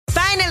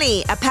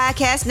Finally, a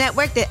podcast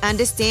network that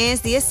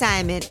understands the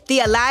assignment. The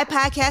Alive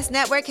Podcast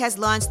Network has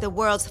launched the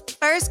world's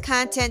first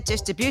content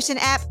distribution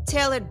app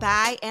tailored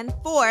by and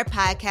for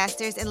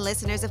podcasters and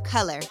listeners of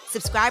color.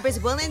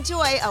 Subscribers will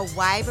enjoy a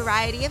wide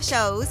variety of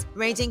shows,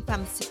 ranging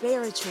from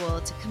spiritual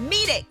to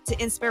comedic to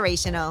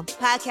inspirational.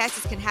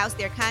 Podcasters can house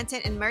their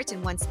content and merch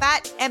in one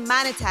spot and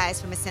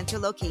monetize from a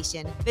central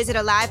location. Visit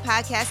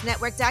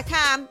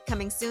AlivePodcastNetwork.com,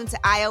 coming soon to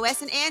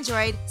iOS and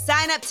Android.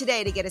 Sign up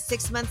today to get a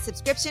 6-month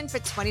subscription for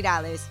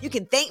 $20. You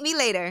can thank me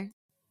later.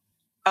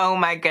 Oh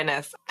my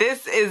goodness.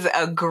 This is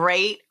a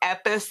great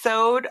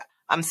episode.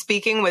 I'm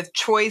speaking with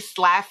Troy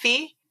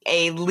Slaffey,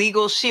 a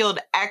Legal Shield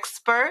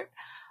expert,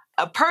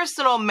 a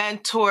personal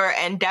mentor,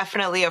 and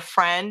definitely a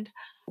friend,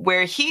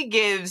 where he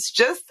gives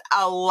just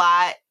a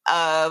lot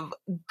of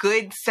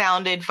good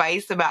sound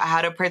advice about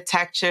how to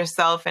protect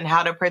yourself and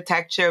how to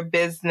protect your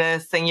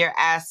business and your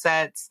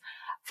assets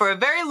for a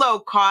very low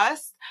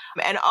cost,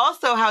 and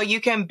also how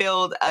you can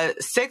build a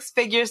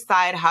 6-figure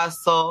side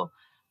hustle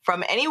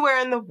from anywhere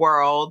in the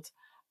world,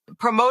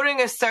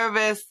 promoting a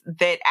service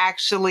that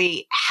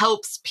actually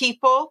helps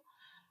people.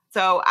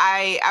 So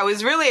I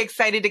was really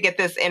excited to get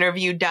this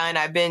interview done.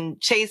 I've been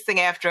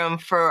chasing after him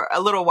for a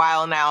little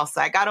while now,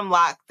 so I got him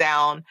locked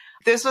down.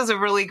 This was a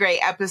really great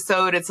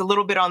episode. It's a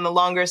little bit on the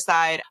longer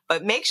side,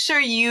 but make sure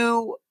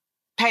you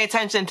pay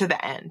attention to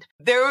the end.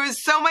 There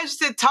was so much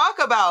to talk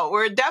about.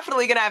 We're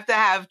definitely going to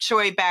have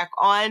Troy back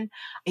on.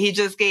 He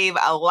just gave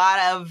a lot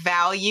of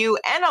value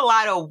and a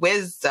lot of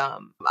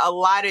wisdom, a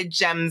lot of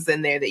gems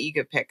in there that you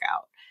could pick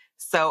out.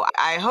 So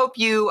I hope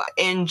you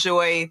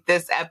enjoy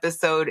this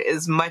episode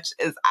as much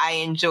as I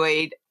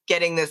enjoyed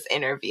getting this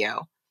interview.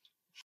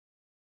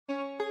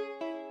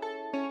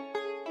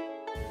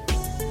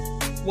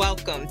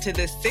 Welcome to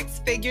the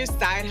 6-Figure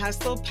Side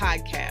Hustle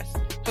podcast,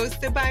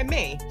 hosted by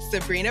me,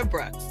 Sabrina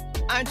Brooks,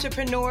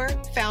 entrepreneur,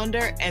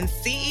 founder, and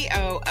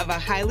CEO of a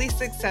highly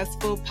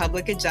successful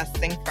public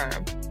adjusting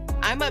firm.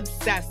 I'm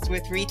obsessed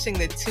with reaching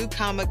the 2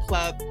 comma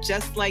club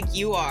just like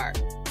you are.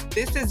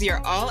 This is your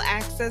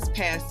all-access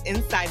pass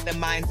inside the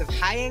minds of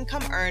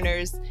high-income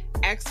earners,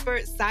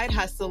 expert side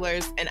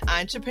hustlers, and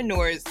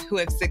entrepreneurs who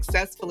have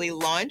successfully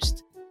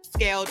launched,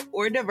 scaled,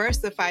 or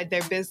diversified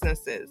their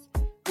businesses.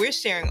 We're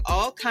sharing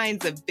all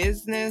kinds of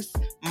business,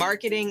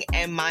 marketing,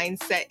 and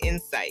mindset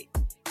insight.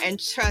 And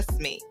trust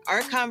me,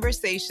 our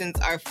conversations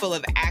are full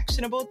of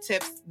actionable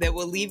tips that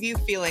will leave you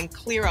feeling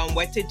clear on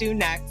what to do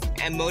next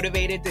and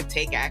motivated to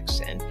take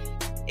action.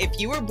 If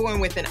you were born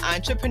with an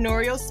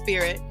entrepreneurial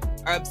spirit,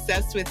 are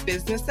obsessed with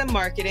business and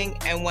marketing,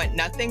 and want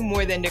nothing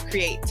more than to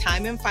create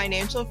time and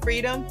financial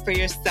freedom for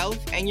yourself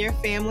and your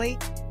family,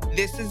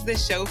 this is the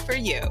show for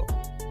you.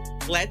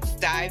 Let's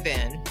dive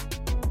in.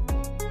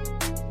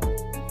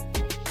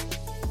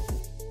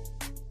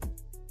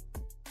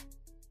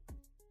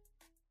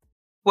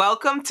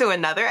 Welcome to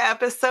another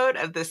episode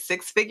of the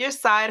 6-Figure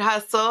Side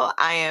Hustle.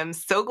 I am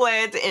so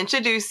glad to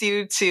introduce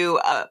you to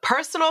a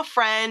personal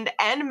friend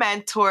and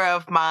mentor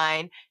of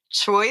mine,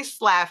 Troy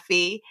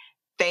Slaffey.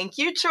 Thank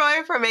you,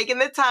 Troy, for making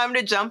the time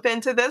to jump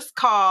into this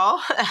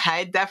call.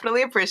 I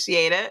definitely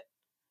appreciate it.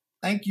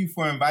 Thank you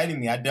for inviting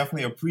me. I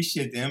definitely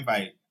appreciate the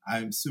invite.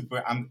 I'm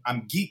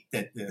geeked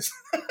at this.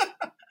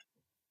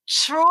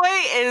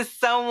 Troy is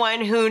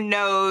someone who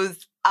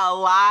knows a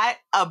lot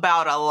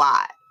about a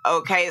lot.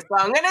 Okay, so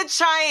I'm going to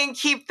try and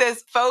keep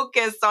this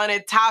focused on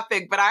a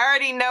topic, but I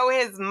already know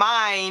his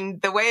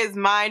mind, the way his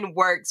mind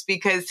works,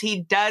 because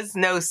he does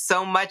know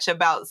so much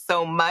about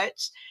so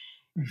much.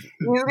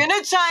 He's going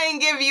to try and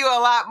give you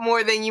a lot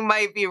more than you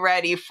might be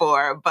ready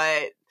for,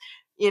 but,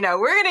 we're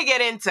going to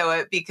get into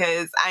it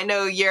because I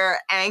know you're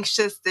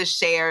anxious to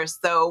share.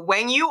 So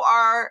when you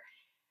are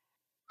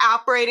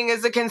operating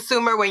as a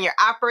consumer, when you're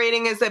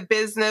operating as a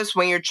business,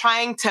 when you're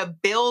trying to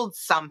build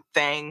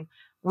something,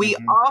 we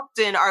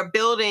often are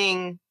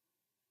building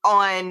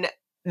on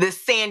the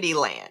sandy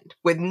land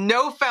with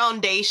no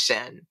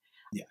foundation.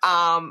 Yes.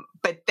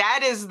 But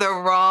that is the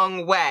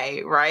wrong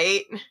way,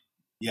 right?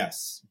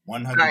 Yes,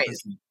 100%. Right.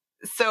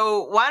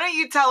 So why don't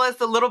you tell us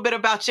a little bit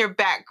about your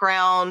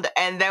background,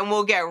 and then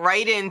we'll get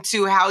right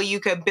into how you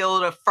could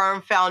build a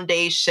firm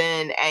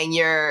foundation, and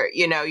you're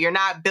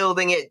not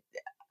building it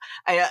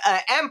an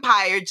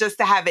empire just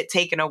to have it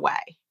taken away.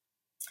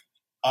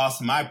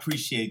 Awesome. I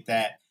appreciate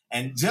that.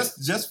 And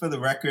just for the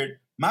record,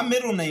 my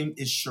middle name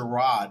is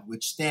Sherrod,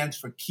 which stands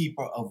for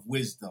Keeper of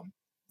Wisdom.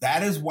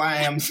 That is why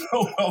I am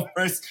so well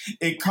versed.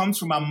 It comes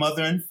from my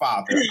mother and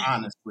father,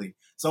 honestly.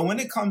 So when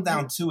it comes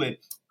down to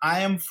it,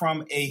 I am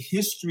from a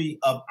history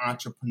of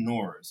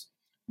entrepreneurs.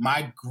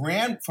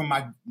 From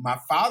my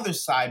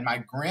father's side, my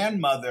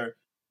grandmother,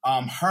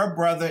 her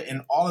brother,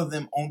 and all of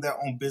them owned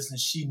their own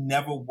business. She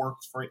never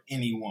worked for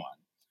anyone.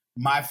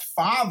 My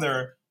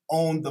father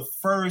owned the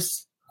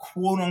first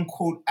quote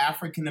unquote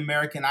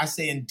African-American, I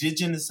say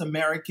indigenous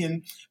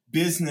American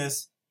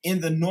business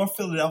in the North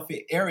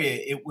Philadelphia area.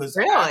 It was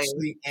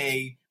actually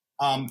a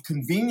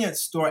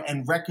convenience store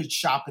and record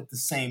shop at the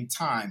same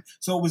time.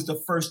 So it was the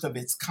first of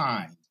its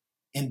kind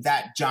in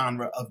that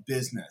genre of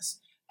business.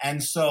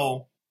 And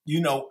so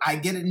I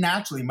get it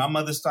naturally. My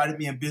mother started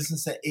me in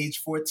business at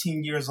age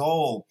 14 years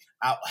old.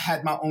 I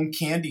had my own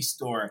candy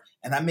store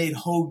and I made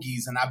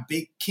hoagies and I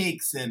baked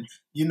cakes and,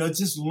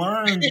 just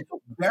learned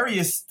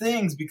various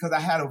things because I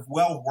had a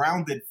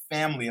well-rounded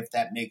family, if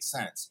that makes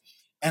sense.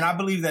 And I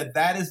believe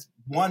that is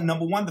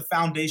number one, the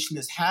foundation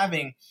is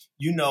having,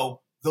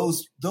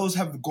 those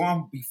have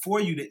gone before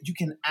you that you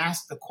can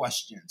ask the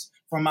questions.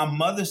 From my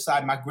mother's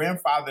side, my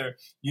grandfather,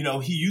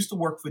 he used to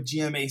work for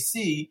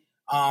GMAC,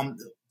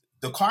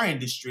 the car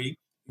industry,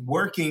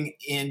 working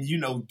in,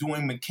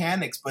 doing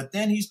mechanics, but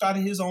then he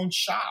started his own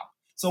shop.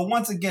 So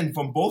once again,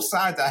 from both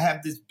sides, I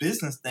have this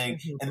business thing.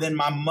 Mm-hmm. And then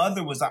my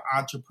mother was an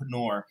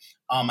entrepreneur,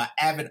 an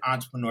avid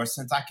entrepreneur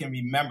since I can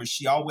remember.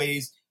 She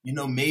always,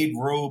 made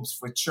robes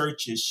for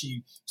churches.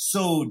 She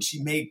sewed,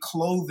 she made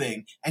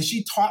clothing, and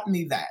she taught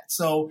me that.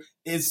 So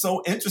it's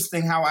so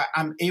interesting how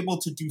I'm able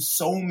to do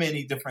so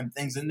many different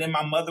things. And then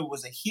my mother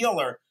was a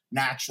healer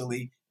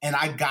naturally. And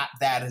I got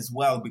that as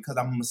well because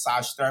I'm a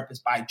massage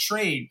therapist by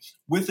trade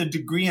with a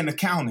degree in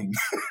accounting.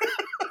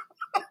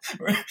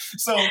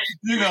 So,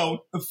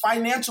 the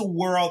financial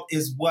world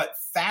is what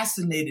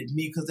fascinated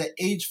me because at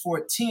age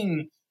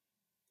 14,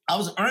 I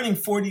was earning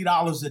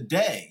 $40 a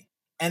day.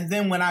 And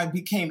then when I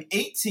became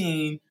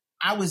 18,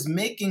 I was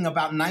making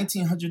about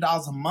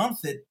 $1,900 a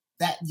month at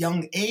that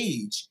young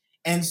age.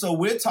 And so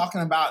we're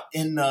talking about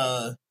in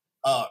the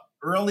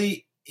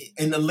mid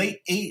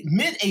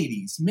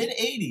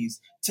 80s,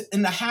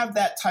 and to have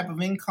that type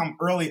of income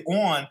early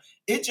on,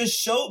 it just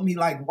showed me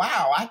like,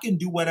 wow, I can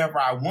do whatever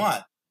I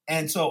want.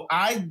 And so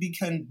I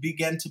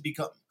began to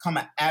become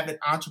an avid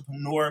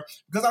entrepreneur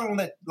because I don't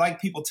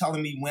like people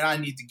telling me when I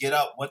need to get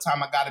up, what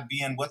time I got to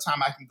be in, what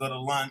time I can go to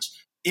lunch,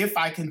 if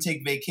I can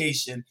take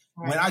vacation.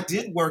 Right. When I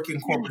did work in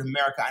corporate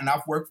America, and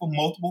I've worked for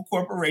multiple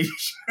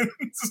corporations,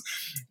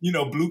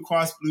 Blue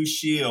Cross Blue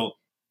Shield,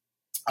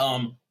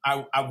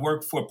 I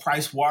worked for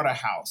Price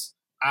Waterhouse.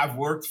 I've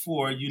worked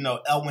for,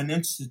 Elwyn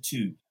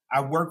Institute.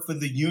 I worked for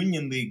the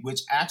Union League,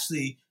 which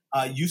actually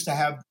used to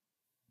have,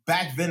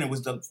 back then it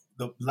was the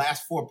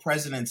last four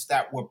presidents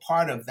that were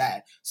part of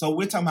that. So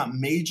we're talking about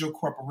major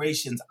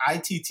corporations,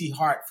 ITT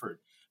Hartford,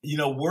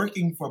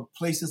 working for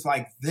places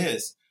like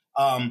this,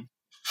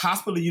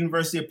 Hospital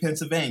University of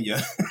Pennsylvania,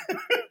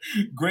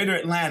 Greater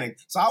Atlantic.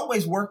 So I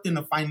always worked in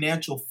the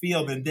financial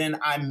field. And then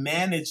I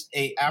managed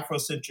a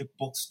Afrocentric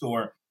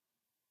bookstore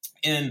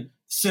in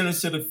Center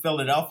City,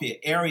 Philadelphia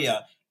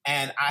area.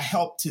 And I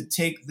helped to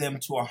take them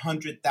to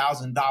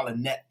 $100,000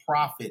 net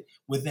profit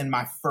within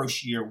my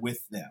first year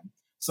with them.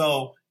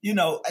 So,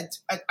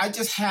 I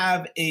just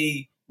have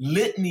a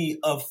litany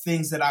of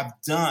things that I've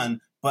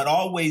done, but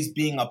always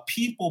being a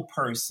people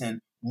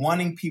person,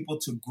 wanting people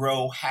to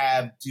grow,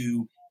 have,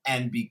 do,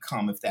 and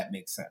become, if that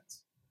makes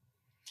sense.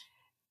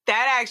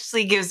 That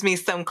actually gives me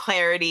some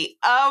clarity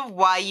of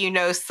why you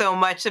know so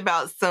much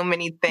about so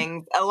many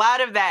things. A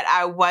lot of that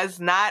I was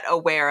not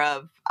aware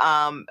of,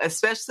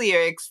 especially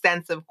your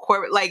extensive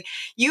corporate. Like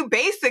you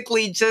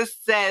basically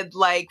just said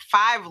like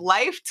 5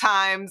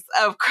 lifetimes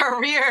of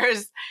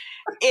careers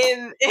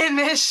in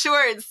this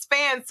short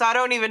span. So I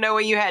don't even know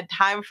when you had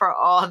time for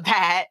all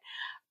that.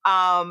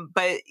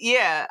 But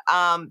yeah,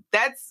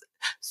 that's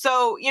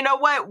so. You know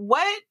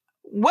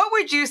what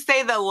would you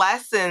say the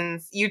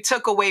lessons you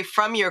took away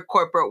from your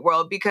corporate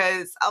world?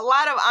 Because a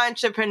lot of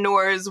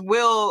entrepreneurs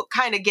will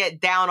kind of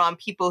get down on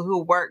people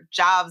who work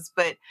jobs,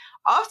 but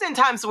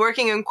oftentimes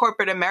working in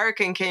corporate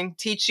America can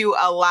teach you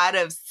a lot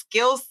of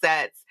skill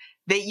sets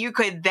that you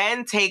could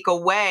then take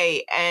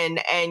away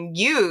and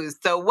use.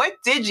 So what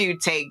did you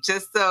take?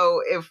 Just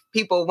so if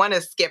people want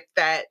to skip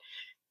that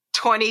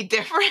 20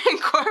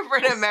 different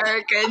corporate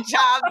America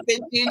jobs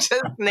that you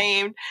just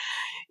named,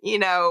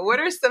 what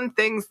are some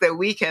things that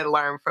we can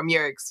learn from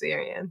your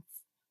experience?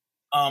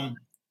 And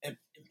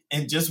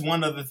just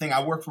one other thing,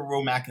 I work for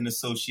Romack and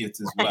Associates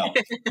as well.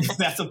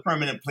 That's a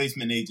permanent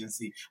placement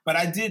agency. But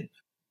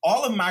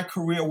all of my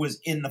career was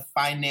in the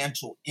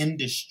financial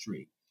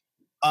industry.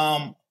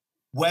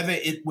 Whether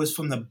it was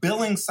from the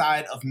billing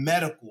side of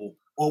medical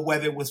or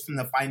whether it was from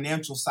the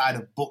financial side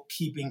of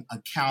bookkeeping,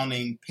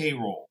 accounting,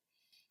 payroll.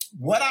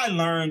 What I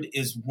learned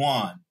is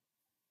one,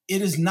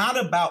 it is not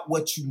about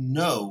what you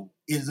know,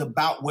 it is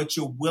about what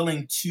you're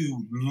willing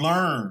to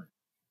learn.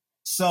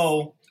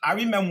 So I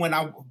remember when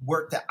I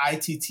worked at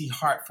ITT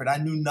Hartford, I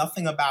knew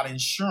nothing about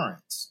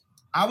insurance.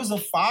 I was a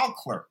file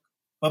clerk,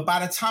 but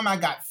by the time I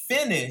got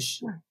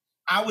finished,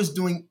 I was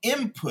doing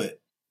input,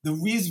 the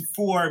reason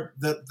for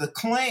the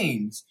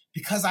claims,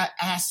 because I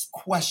asked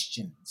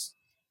questions.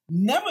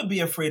 Never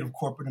be afraid of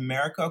corporate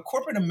America.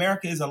 Corporate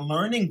America is a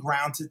learning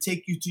ground to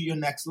take you to your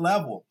next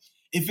level.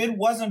 If it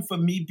wasn't for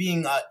me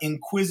being an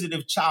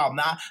inquisitive child,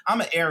 now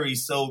I'm an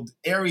Aries, so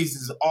Aries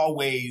is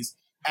always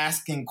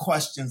asking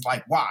questions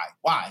like why?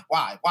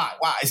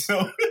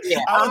 So yeah,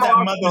 I was that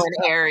mother's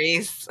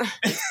Aries.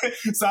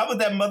 So I was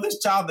that mother's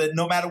child that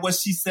no matter what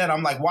she said,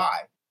 I'm like,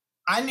 why?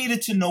 I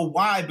needed to know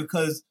why,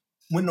 because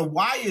when the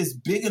why is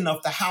big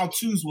enough, the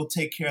how-tos will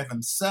take care of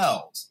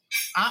themselves.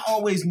 I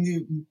always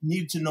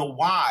need to know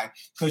why,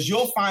 because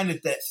you'll find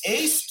that the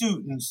A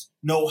students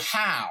know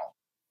how,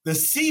 The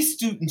C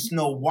students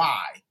know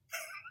why.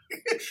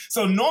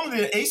 So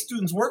normally the A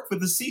students work for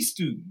the C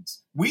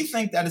students. We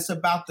think that it's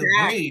about the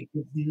grade.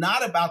 It's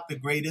not about the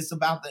grade. It's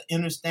about the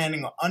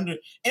understanding of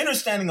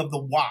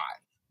the why.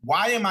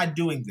 Why am I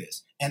doing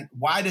this? And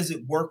why does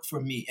it work for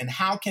me? And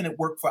how can it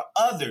work for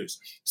others?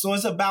 So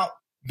it's about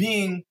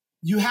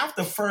you have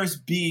to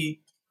first be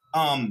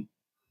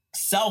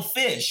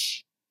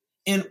selfish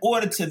in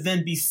order to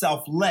then be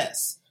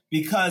selfless,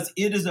 because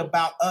it is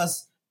about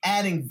us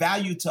adding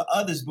value to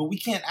others, but we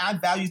can't add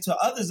value to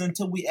others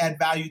until we add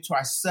value to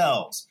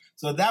ourselves.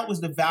 So that was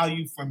the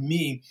value for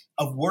me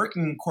of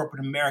working in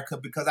corporate America,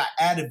 because I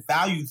added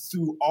value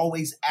through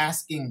always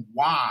asking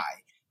why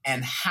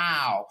and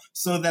how,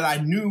 so that I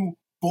knew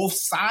both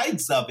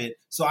sides of it.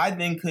 So I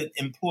then could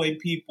employ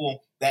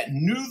people that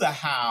knew the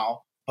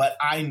how, but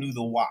I knew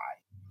the why.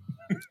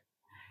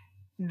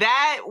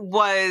 That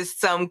was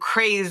some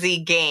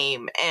crazy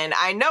game. And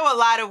I know a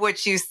lot of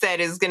what you said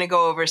is going to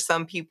go over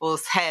some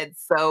people's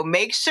heads. So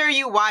make sure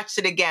you watch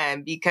it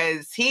again,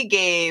 because he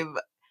gave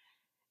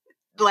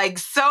like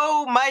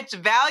so much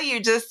value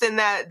just in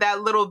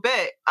that little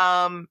bit.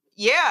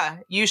 Yeah,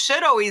 you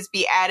should always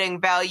be adding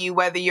value,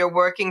 whether you're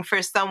working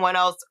for someone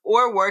else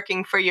or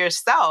working for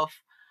yourself.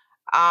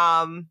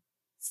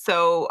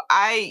 So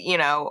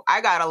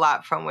I got a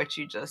lot from what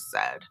you just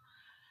said.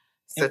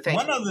 So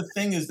one other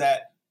thing is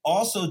that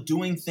also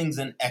doing things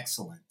in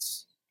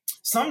excellence.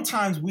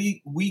 Sometimes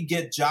we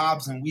get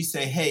jobs and we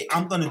say, hey,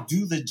 I'm going to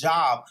do the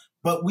job,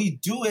 but we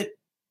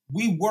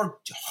work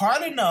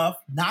hard enough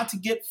not to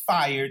get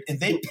fired, and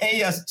they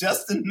pay us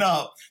just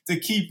enough to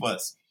keep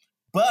us.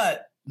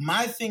 But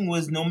my thing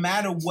was, no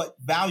matter what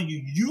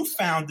value you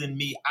found in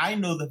me, I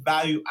know the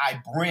value I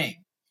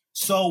bring.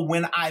 So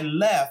when I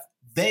left,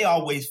 they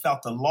always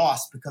felt a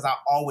loss because I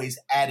always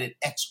added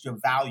extra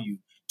value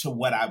to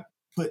what I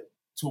put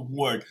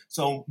toward.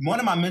 So one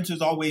of my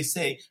mentors always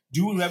say,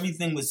 do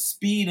everything with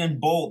speed and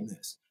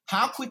boldness.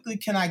 How quickly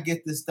can I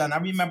get this done? I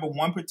remember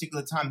one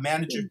particular time,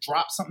 manager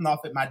dropped something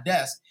off at my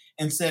desk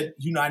and said,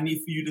 I need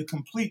for you to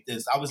complete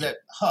this. I was at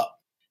Hub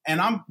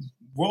and I'm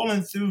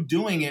rolling through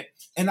doing it.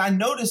 And I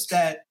noticed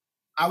that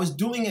I was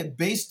doing it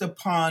based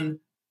upon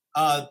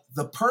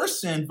the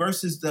person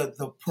versus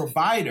the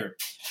provider.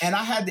 And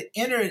I had to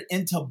enter it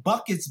into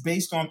buckets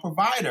based on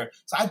provider.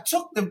 So I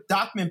took the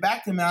document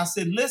back to him and I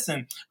said,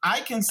 listen, I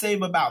can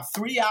save about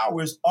 3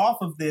 hours off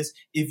of this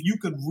if you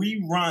could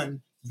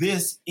rerun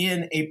this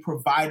in a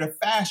provider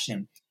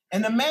fashion.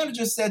 And the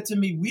manager said to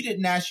me, we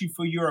didn't ask you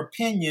for your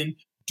opinion.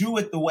 Do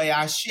it the way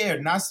I shared.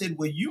 And I said,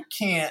 well, you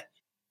can't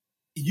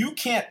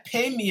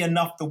pay me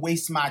enough to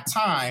waste my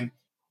time.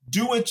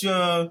 Do it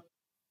your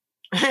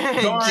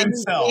darn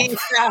self.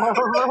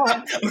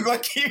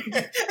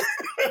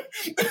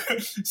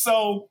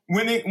 So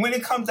when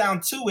it comes down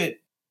to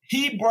it,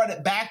 he brought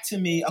it back to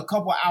me a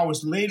couple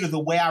hours later the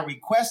way I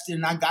requested,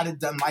 and I got it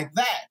done like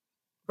that.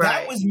 Right.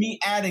 That was me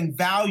adding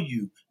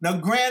value. Now,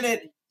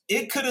 granted,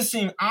 it could have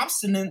seemed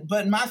obstinate,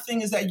 but my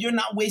thing is that you're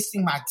not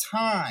wasting my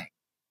time.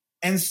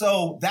 And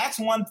so that's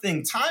one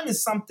thing. Time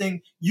is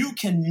something you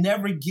can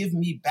never give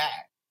me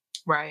back.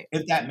 Right.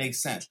 If that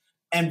makes sense.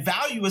 And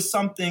value is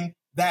something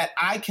that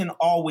I can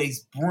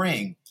always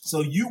bring.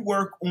 So you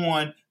work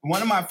on,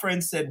 one of my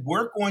friends said,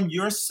 work on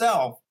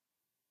yourself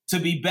to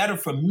be better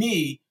for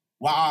me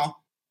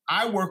while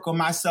I work on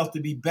myself to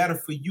be better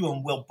for you,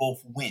 and we'll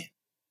both win.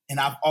 And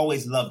I've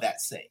always loved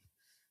that saying.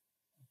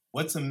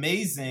 What's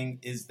amazing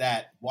is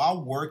that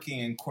while working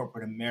in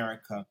corporate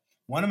America,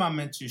 one of my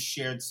mentors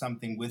shared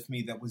something with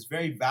me that was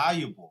very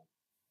valuable.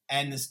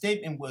 And the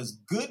statement was,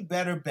 good,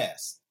 better,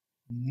 best.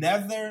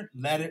 Never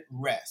let it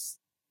rest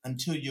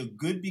until your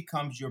good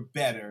becomes your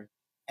better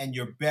and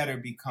your better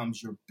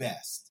becomes your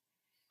best.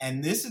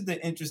 And this is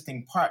the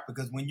interesting part,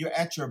 because when you're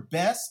at your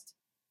best,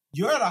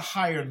 you're at a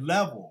higher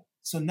level.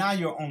 So now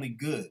you're only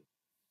good.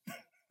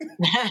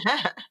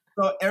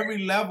 So every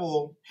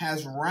level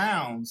has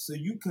rounds. So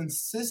you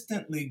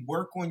consistently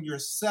work on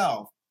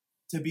yourself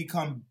to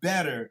become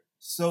better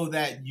so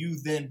that you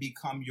then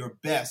become your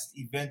best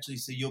eventually.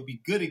 So you'll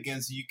be good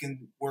again, so you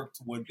can work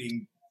toward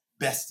being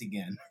best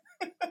again.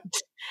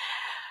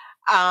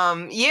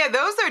 Yeah,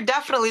 those are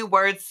definitely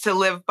words to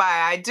live by.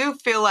 I do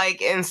feel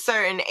like in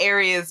certain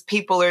areas,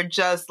 people are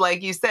just,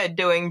 like you said,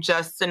 doing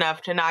just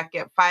enough to not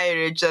get fired,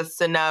 or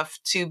just enough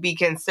to be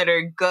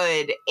considered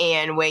good.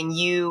 And when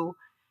you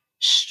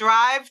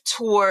strive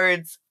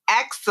towards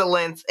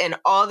excellence in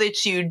all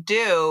that you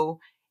do,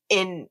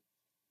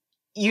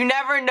 you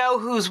never know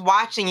who's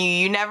watching you.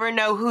 You never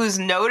know who's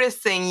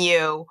noticing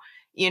you.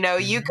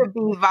 You could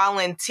be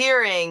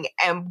volunteering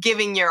and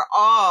giving your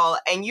all,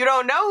 and you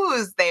don't know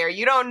who's there.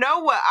 You don't know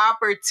what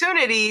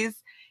opportunities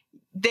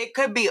that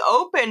could be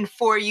open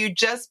for you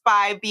just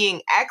by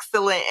being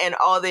excellent in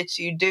all that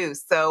you do.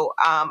 So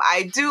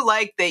I do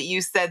like that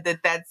you said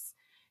that that's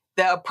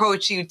the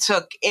approach you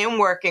took in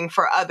working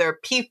for other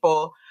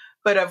people.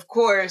 But of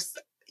course,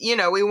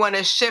 we want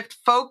to shift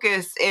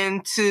focus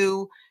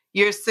into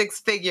your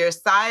 6-figure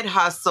side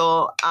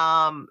hustle,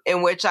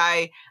 in which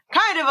I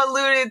kind of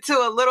alluded to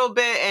a little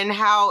bit and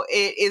how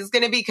it is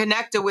going to be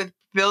connected with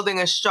building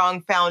a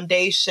strong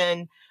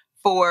foundation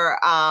for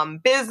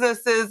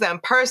businesses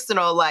and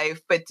personal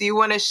life. But do you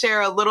want to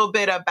share a little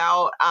bit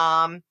about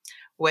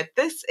what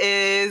this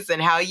is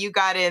and how you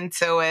got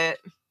into it?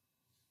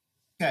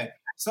 Okay.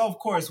 So, of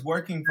course,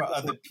 working for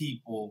other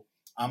people,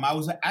 I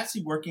was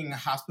actually working in a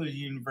hospital at the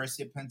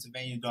University of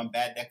Pennsylvania doing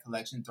bad debt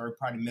collection,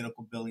 third-party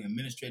medical billing,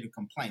 administrative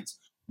complaints.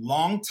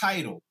 Long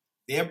title.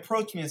 They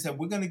approached me and said,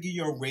 we're going to give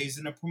you a raise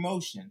and a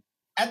promotion.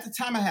 At the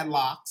time, I had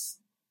locks,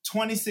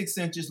 26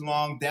 inches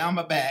long, down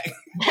my back.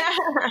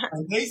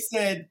 And they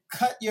said,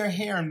 cut your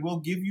hair and we'll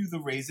give you the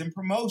raise and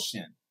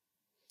promotion.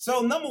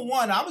 So, number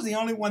one, I was the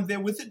only one there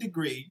with a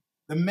degree.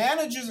 The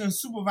managers and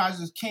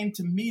supervisors came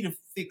to me to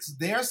fix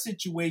their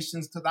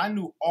situations because I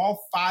knew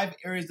all 5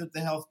 areas of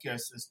the healthcare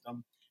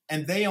system,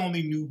 and they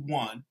only knew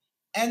one.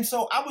 And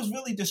so I was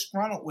really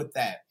disgruntled with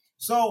that.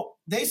 So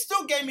they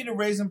still gave me the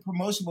raise and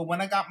promotion, but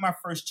when I got my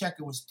first check,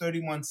 it was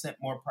 31 cents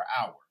more per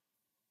hour.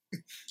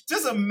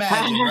 Just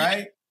imagine,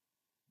 right?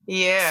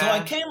 Yeah. So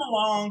I came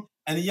along,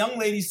 and the young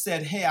lady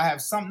said, hey, I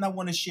have something I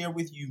want to share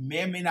with you.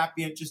 May or may not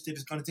be interested.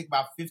 It's going to take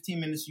about 15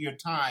 minutes of your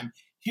time.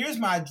 Here's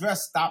my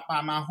address. Stop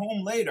by my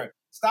home later.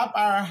 Stop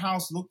by our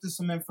house, looked at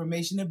some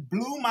information. It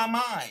blew my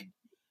mind.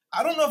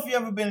 I don't know if you've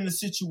ever been in a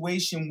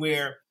situation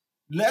where,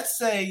 let's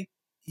say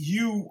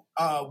you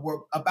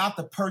were about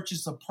to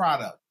purchase a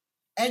product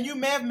and you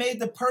may have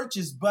made the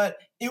purchase, but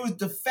it was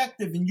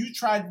defective and you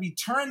tried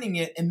returning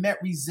it and met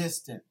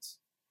resistance.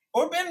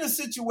 Or been in a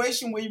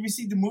situation where you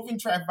received a moving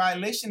track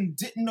violation and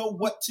didn't know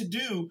what to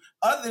do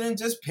other than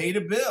just pay the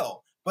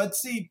bill. But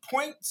see,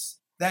 points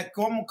that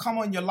come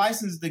on your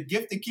license, the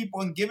gift they keep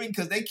on giving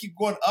because they keep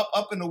going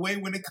up and away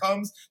when it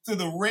comes to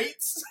the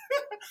rates.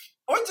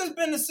 Or just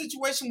been in a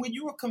situation where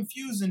you were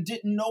confused and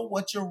didn't know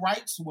what your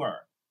rights were.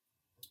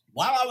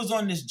 While I was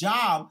on this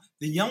job,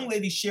 the young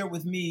lady shared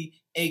with me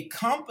a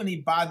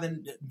company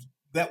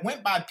that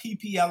went by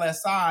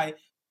PPLSI,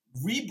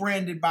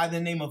 rebranded by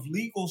the name of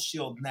Legal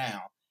Shield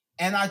now.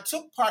 And I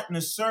took part in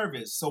the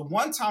service. So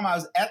one time I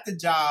was at the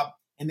job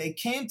and they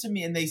came to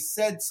me and they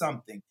said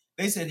something.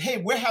 They said, hey,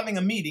 we're having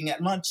a meeting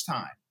at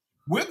lunchtime.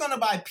 We're going to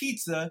buy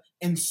pizza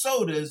and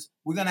sodas.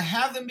 We're going to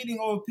have the meeting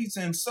over pizza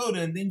and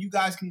soda, and then you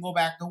guys can go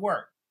back to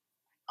work.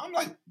 I'm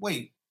like,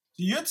 wait,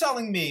 so you're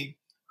telling me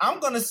I'm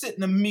going to sit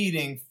in a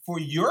meeting for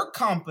your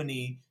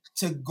company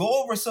to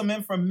go over some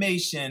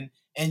information,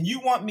 and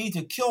you want me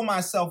to kill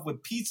myself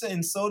with pizza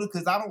and soda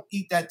because I don't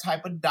eat that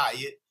type of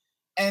diet.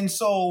 And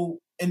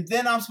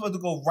then I'm supposed to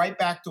go right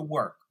back to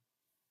work.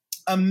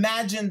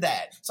 Imagine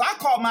that. So I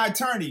called my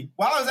attorney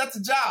while I was at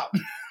the job.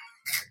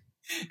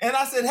 And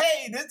I said,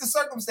 hey, this is the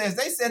circumstance.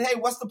 They said, hey,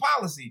 what's the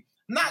policy?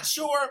 Not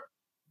sure.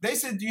 They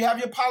said, do you have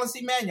your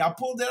policy manual? I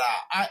pulled it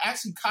out. I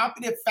actually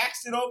copied it,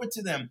 faxed it over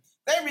to them.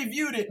 They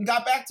reviewed it and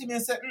got back to me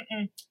and said,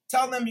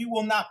 tell them you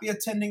will not be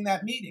attending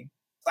that meeting.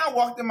 So I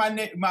walked in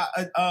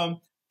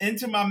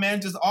into my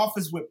manager's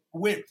office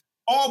with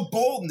all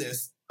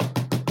boldness.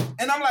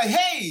 And I'm like,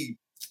 hey,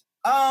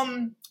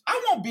 I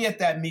won't be at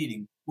that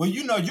meeting. Well,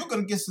 you're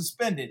going to get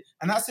suspended.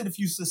 And I said, if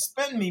you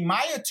suspend me,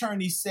 my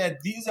attorney said,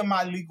 these are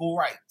my legal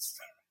rights.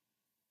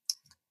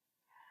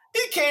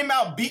 He came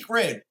out beak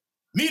red,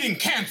 meeting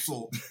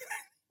canceled.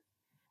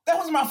 That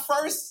was my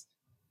first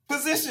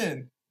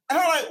position. And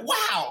I'm like,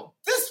 wow,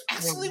 this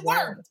actually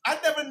worked. I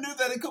never knew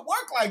that it could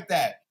work like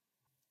that.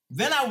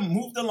 Then I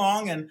moved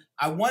along and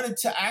I wanted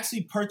to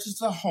actually purchase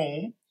a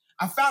home.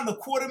 I found a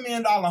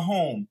 $250,000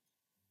 home.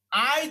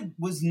 I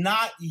was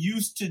not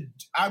used to,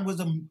 I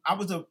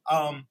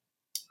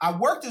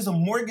worked as a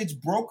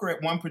mortgage broker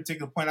at one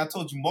particular point. I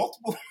told you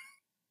multiple.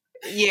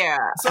 Yeah.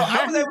 So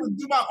I was able to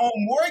do my own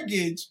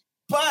mortgage,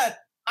 but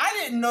I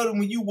didn't know that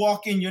when you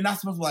walk in, you're not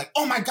supposed to be like,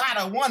 oh my God,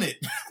 I want it.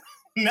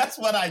 And that's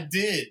what I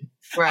did.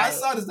 Right. I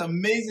saw this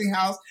amazing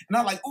house and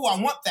I'm like, oh,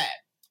 I want that.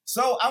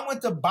 So I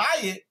went to buy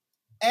it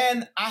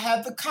and I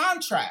had the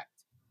contract.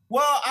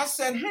 Well, I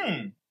said,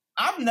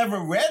 I've never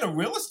read a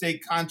real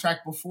estate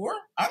contract before.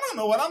 I don't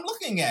know what I'm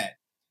looking at.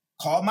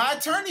 Called my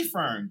attorney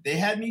firm. They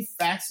had me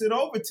fax it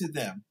over to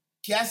them.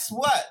 Guess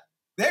what?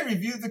 They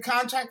reviewed the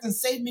contract and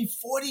saved me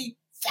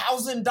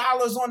 $40,000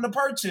 on the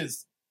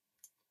purchase.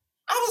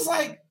 I was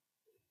like,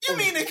 you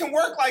mean it can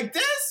work like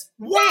this?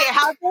 Wait,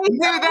 how can we do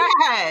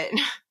that?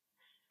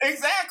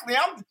 Exactly.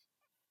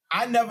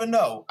 I never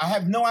know. I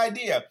have no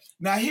idea.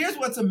 Now, here's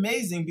what's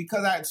amazing,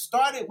 because I had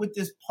started with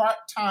this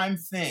part-time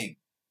thing.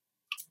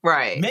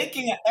 Right.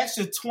 Making an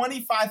extra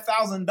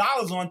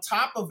 $25,000 on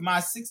top of my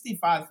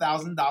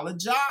 $65,000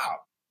 job.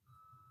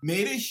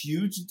 Made a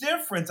huge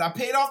difference. I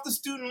paid off the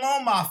student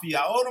loan mafia.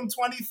 I owed them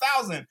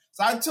 $20,000.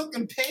 So I took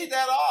and paid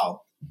that off,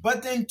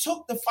 but then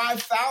took the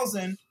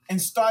 $5,000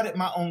 and started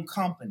my own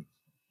company.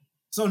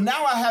 So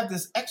now I have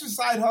this extra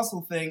side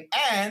hustle thing,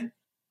 and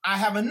I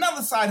have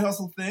another side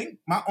hustle thing,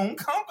 my own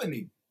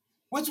company,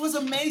 which was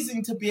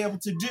amazing to be able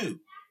to do.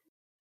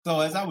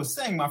 So as I was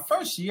saying, my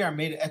first year, I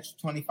made an extra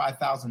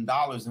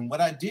 $25,000. And what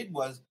I did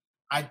was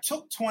I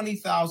took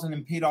 $20,000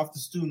 and paid off the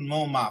student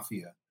loan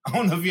mafia. I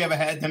don't know if you ever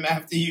had them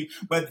after you,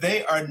 but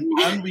they are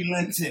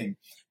unrelenting.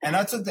 And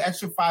I took the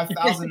extra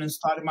 5,000 and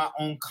started my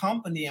own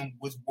company and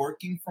was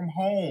working from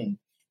home.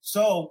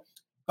 So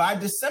by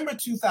December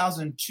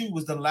 2002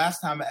 was the last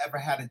time I ever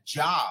had a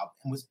job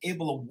and was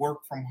able to work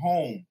from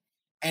home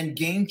and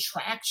gain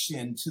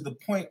traction to the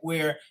point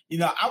where,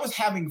 I was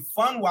having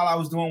fun while I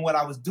was doing what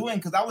I was doing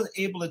because I was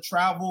able to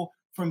travel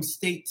from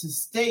state to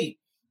state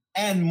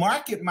and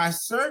market my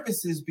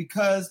services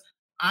because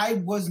I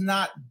was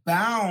not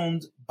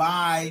bound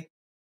by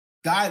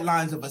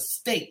guidelines of a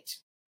state.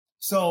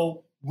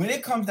 So when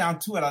it comes down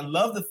to it, I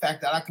love the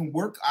fact that I could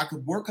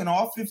work in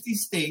all 50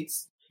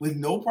 states with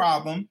no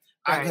problem.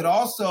 Right. I could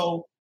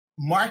also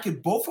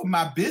market both of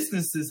my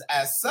businesses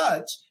as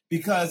such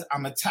because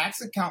I'm a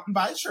tax accountant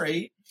by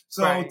trade.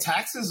 So right.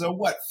 Taxes are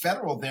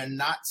federal. They're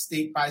not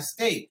state by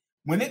state.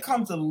 When it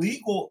comes to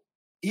legal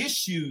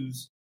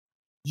issues,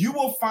 you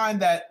will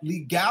find that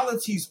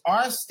legalities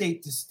are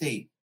state to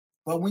state.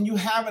 But when you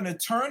have an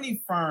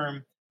attorney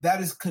firm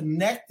that is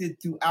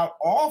connected throughout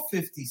all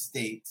 50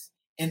 states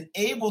and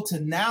able to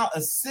now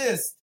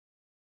assist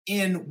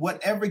in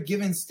whatever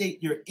given state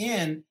you're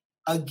in,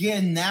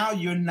 again, now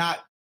you're not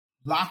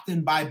locked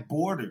in by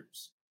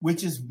borders,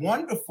 which is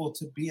wonderful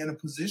to be in a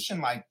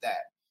position like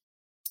that.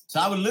 So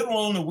I would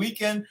literally on the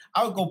weekend,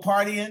 I would go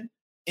partying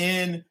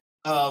in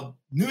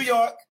New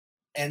York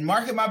and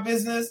market my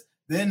business.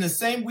 Then the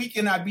same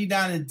weekend, I'd be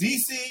down in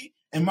DC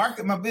and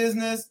market my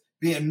business,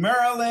 be in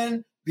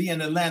Maryland, be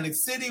in Atlantic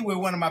City where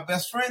one of my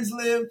best friends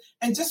lived,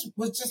 and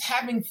was just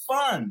having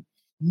fun.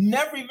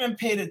 Never even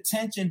paid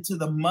attention to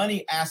the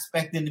money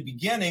aspect in the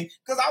beginning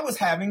because I was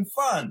having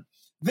fun.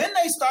 Then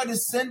they started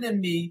sending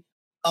me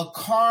a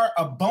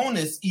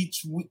bonus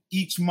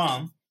each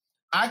month.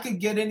 I could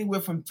get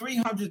anywhere from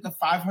 $300 to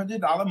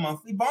 $500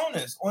 monthly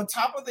bonus on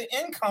top of the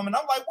income. And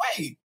I'm like,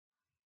 wait,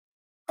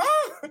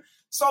 huh?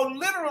 So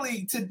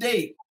literally to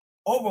date,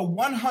 over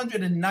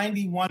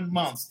 191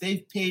 months,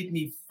 they've paid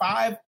me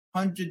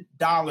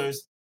 $500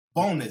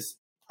 bonus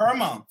per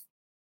month.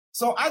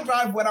 So I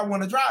drive what I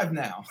want to drive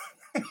now.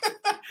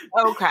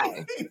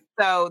 Okay.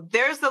 So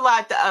there's a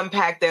lot to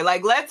unpack there.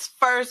 Like, let's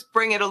first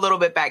bring it a little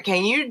bit back.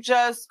 Can you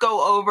just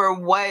go over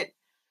what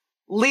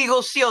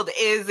Legal Shield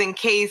is in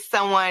case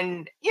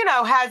someone,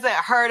 hasn't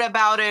heard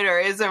about it or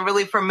isn't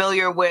really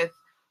familiar with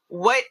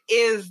what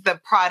is the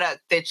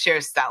product that you're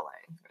selling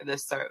or the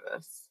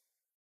service?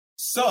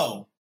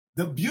 So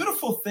the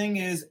beautiful thing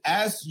is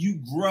as you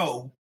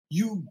grow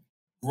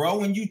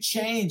and you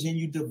change and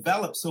you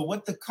develop. So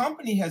what the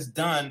company has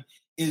done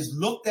is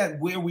looked at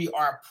where we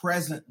are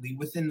presently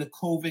within the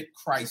COVID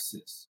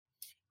crisis.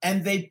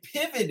 And they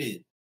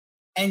pivoted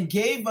and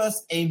gave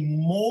us a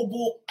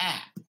mobile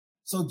app.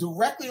 So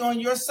directly on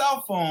your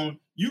cell phone,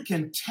 you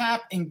can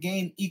tap and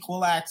gain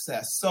equal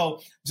access.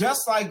 So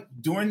just like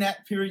during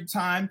that period of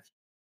time,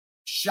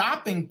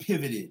 shopping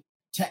pivoted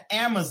to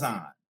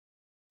Amazon.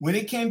 When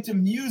it came to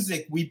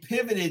music, we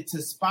pivoted to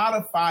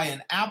Spotify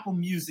and Apple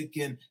Music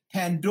and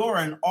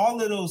Pandora and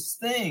all of those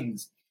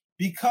things.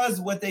 Because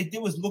what they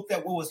did was looked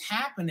at what was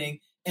happening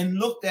and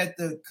looked at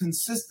the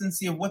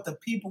consistency of what the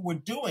people were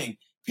doing.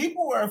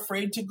 People were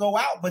afraid to go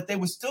out, but they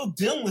were still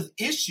dealing with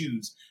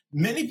issues.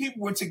 Many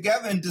people were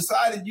together and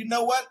decided, you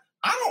know what?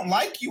 I don't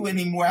like you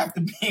anymore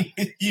after being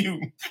with you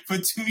for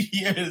 2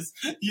 years,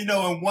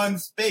 in one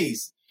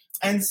space.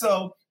 And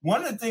so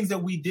one of the things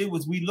that we did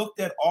was we looked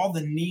at all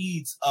the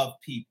needs of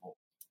people.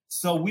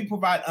 So we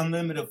provide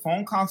unlimited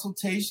phone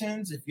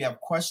consultations. If you have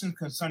questions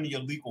concerning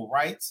your legal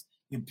rights,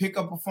 you pick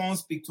up a phone,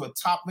 speak to a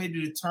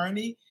top-rated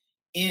attorney,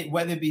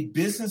 whether it be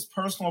business,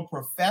 personal, or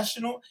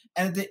professional,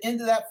 and at the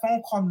end of that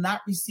phone call,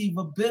 not receive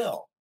a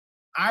bill.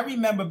 I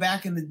remember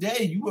back in the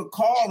day, you would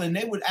call and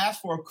they would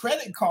ask for a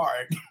credit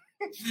card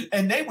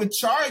and they would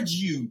charge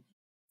you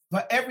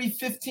for every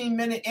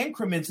 15-minute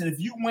increments. And if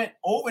you went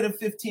over the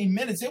 15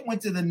 minutes, it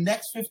went to the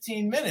next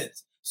 15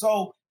 minutes.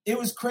 So it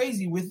was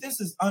crazy. With this,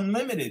 it's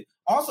unlimited.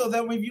 Also,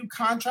 they'll review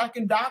contract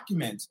and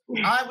documents.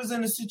 I was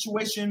in a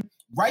situation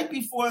right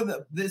before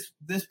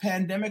this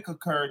pandemic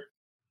occurred.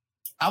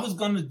 I was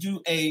going to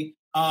do a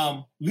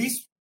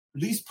lease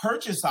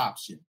purchase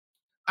option.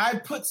 I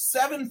put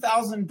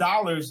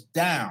 $7,000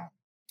 down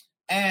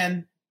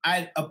and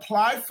I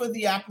applied for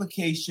the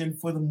application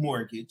for the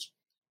mortgage.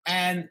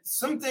 And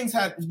some things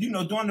had,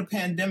 during the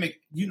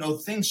pandemic,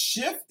 things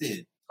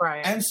shifted.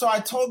 Right. And so I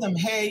told them,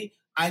 hey,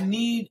 I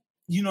need,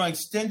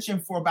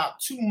 extension for about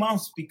 2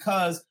 months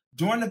because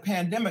during the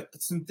pandemic,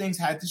 some things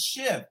had to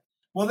shift.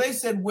 Well, they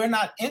said, we're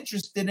not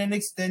interested in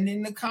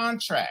extending the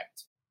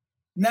contract.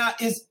 Now,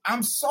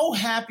 I'm so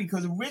happy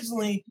because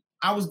originally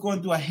I was going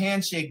to do a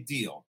handshake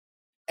deal.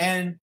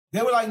 And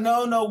they were like,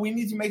 no, we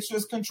need to make sure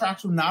it's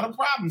contractual, not a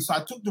problem. So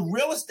I took the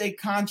real estate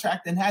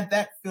contract and had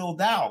that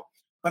filled out.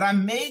 But I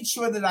made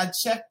sure that I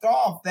checked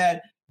off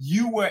that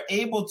you were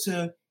able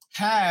to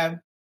have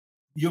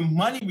your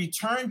money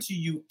returned to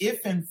you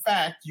if, in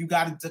fact, you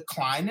got a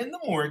decline in the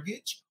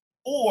mortgage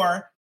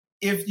or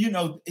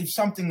if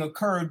something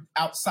occurred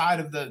outside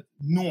of the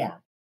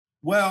norm.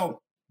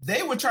 Well,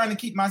 they were trying to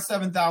keep my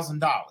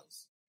 $7,000.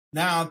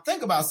 Now,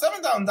 think about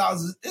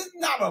 $7,000 is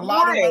not a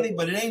lot of money,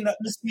 but it ain't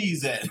nothing to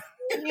sneeze at.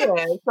 Yeah,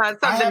 it's not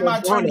I something had my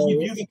to attorneys donate.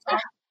 review the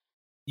contract.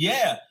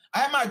 Yeah, I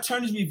had my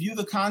attorneys review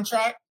the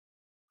contract,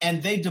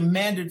 and they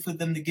demanded for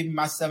them to give me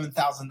my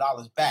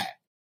 $7,000 back.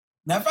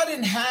 Now, if I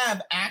didn't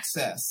have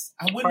access,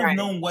 I wouldn't have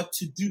known what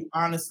to do,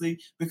 honestly,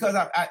 because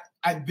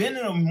I've been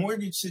in a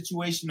mortgage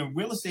situation, a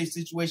real estate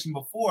situation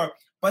before,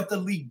 but the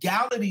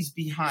legalities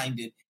behind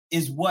it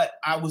is what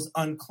I was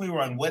unclear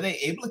on. Were they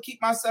able to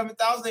keep my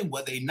 $7,000?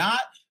 Were they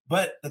not?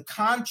 But the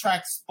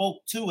contract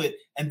spoke to it,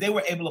 and they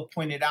were able to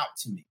point it out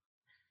to me.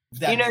 If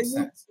that makes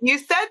sense. You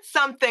said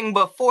something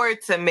before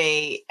to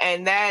me,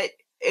 and that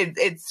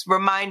it's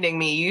reminding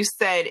me. You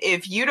said,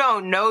 if you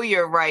don't know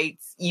your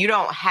rights, you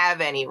don't have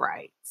any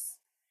rights.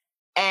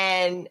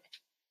 And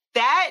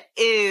that's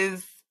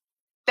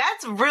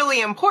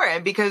really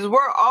important, because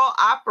we're all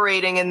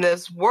operating in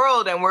this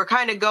world and we're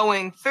kind of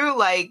going through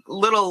like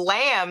little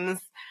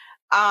lambs.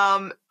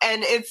 And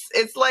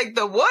it's like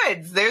the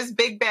woods. There's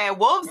big bad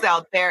wolves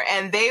out there,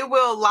 and they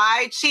will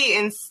lie, cheat,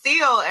 and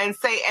steal and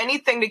say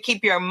anything to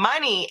keep your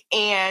money.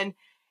 And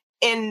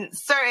in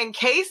certain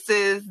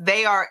cases,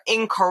 they are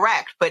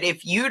incorrect. But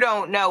if you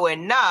don't know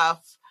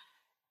enough,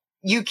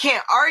 you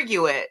can't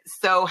argue it.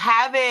 So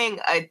having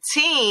a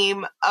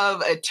team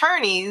of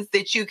attorneys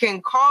that you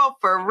can call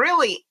for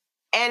really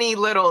any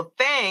little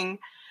thing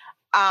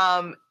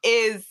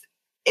is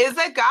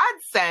a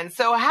godsend.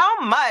 So how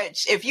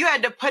much, if you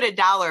had to put a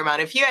dollar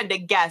amount, if you had to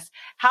guess,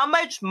 how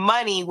much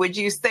money would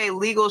you say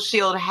Legal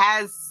Shield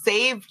has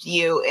saved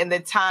you in the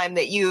time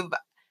that you've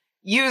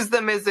used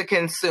them as a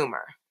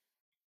consumer?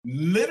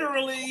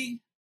 Literally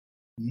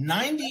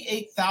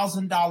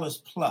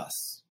 $98,000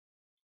 plus.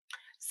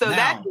 So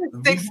that's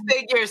a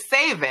six-figure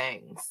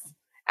savings.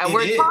 And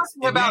we're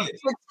talking about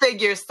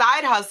six-figure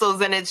side hustles,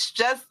 and it's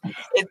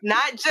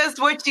not just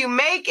what you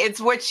make,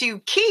 it's what you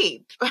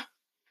keep.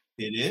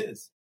 It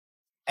is.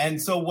 And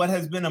so what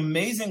has been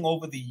amazing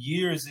over the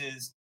years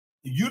is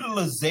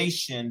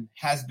utilization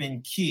has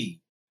been key.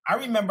 I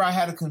remember I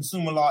had a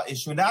consumer law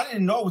issue, and I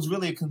didn't know it was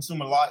really a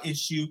consumer law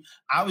issue.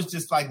 I was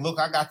just like, look,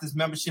 I got this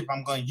membership,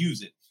 I'm going to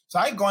use it. So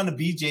I had gone to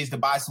BJ's to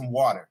buy some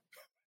water.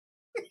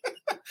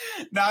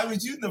 Now, I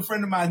was using a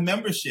friend of mine's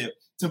membership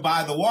to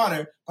buy the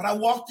water, but I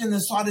walked in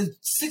and saw this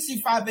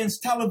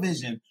 65-inch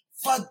television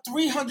for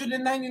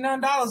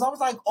 $399. I was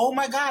like, oh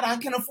my God, I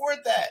can afford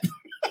that.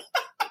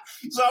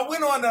 So I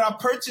went on and I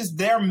purchased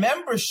their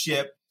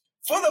membership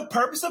for the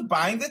purpose of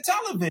buying the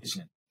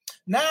television.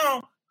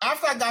 Now,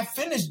 after I got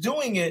finished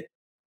doing it,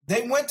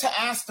 they went to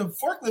ask the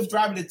forklift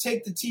driver to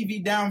take the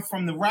TV down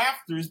from the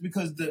rafters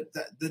because the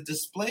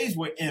displays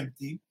were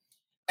empty.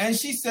 And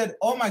she said,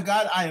 oh my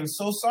God, I am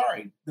so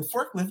sorry. The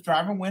forklift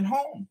driver went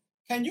home.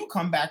 Can you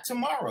come back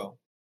tomorrow?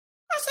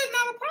 I said,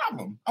 not a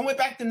problem. I went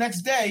back the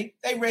next day.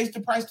 They raised the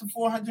price to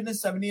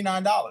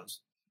 $479.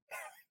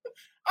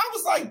 I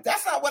was like,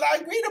 that's not what I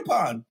agreed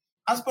upon.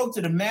 I spoke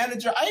to the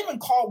manager. I even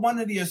called one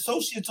of the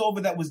associates over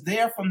that was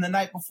there from the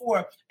night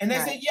before. And they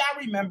said, yeah, I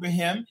remember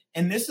him.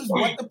 And this is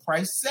what the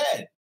price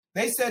said.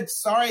 They said,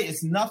 sorry,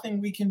 it's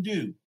nothing we can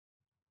do.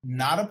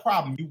 Not a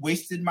problem. You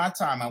wasted my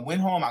time. I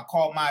went home. I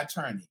called my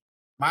attorney.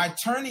 My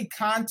attorney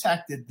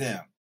contacted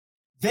them.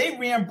 They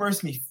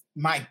reimbursed me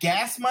my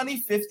gas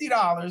money,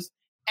 $50,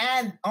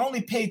 and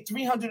only paid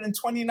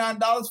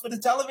 $329 for the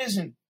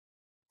television.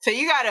 So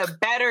you got a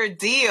better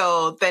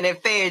deal than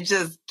if they had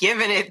just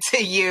given it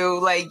to you,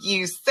 like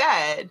you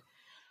said.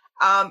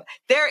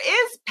 There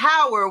is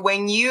power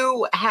when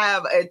you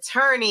have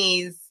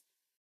attorneys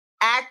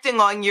acting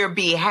on your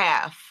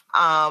behalf,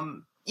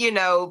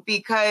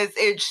 because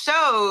it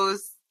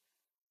shows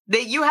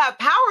that you have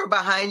power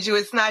behind you.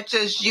 It's not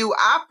just you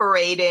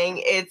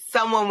operating. It's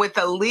someone with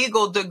a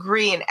legal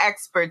degree and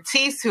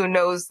expertise who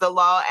knows the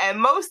law. And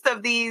most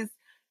of these,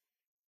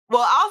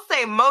 I'll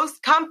say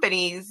most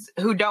companies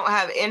who don't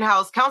have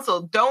in-house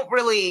counsel don't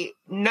really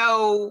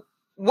know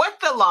what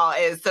the law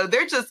is. So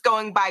they're just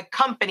going by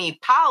company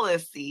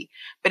policy.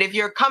 But if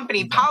your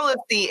company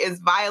policy is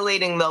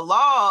violating the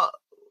law,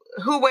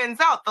 who wins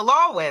out? The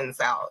law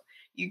wins out.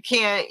 You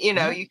can't, you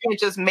can't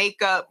just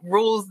make up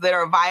rules that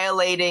are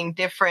violating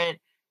different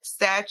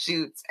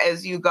statutes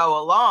as you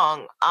go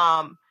along.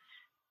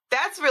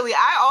 That's really,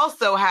 I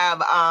also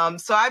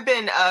have, so I've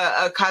been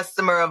a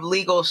customer of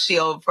Legal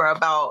Shield for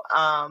about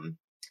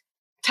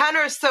 10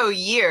 or so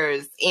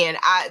years. And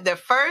the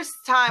first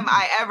time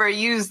I ever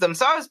used them,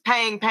 so I was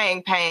paying,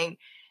 and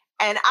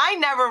I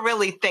never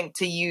really think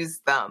to use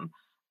them.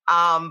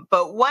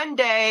 But one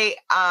day,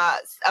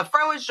 a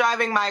friend was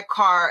driving my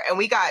car and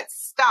we got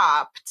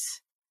stopped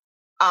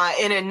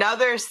in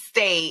another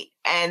state,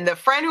 and the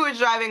friend who was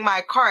driving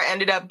my car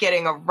ended up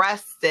getting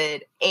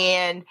arrested,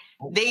 and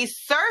they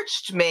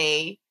searched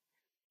me,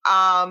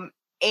 and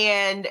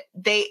I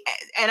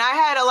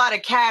had a lot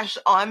of cash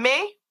on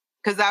me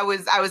because I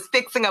was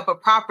fixing up a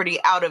property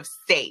out of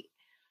state.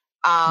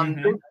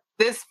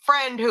 This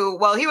friend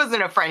he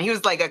wasn't a friend, he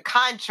was like a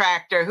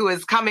contractor who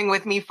was coming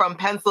with me from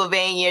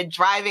Pennsylvania,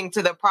 driving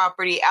to the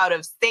property out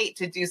of state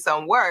to do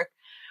some work.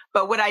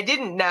 But what I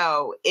didn't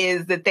know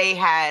is that they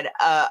had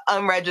an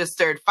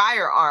unregistered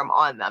firearm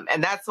on them,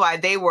 and that's why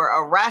they were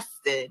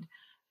arrested.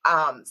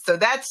 So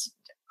that's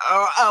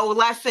a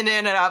lesson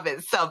in and of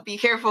itself. Be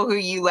careful who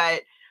you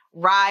let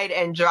ride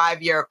and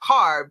drive your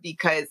car,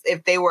 because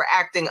if they were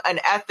acting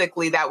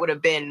unethically, that would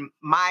have been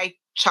my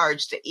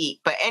charge to eat.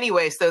 But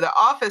anyway, so the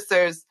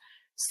officers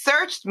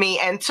searched me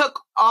and took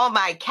all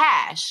my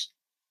cash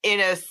in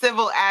a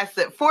civil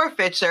asset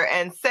forfeiture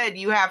and said,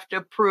 you have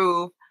to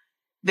prove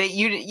that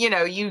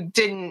you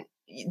didn't,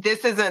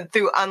 this isn't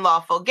through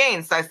unlawful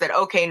gain. So I said,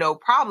 okay, no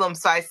problem.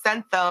 So I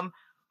sent them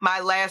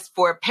my last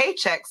 4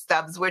 paycheck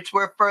stubs, which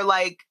were for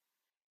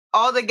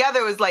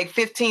altogether it was like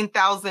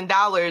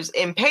 $15,000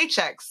 in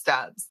paycheck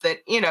stubs that,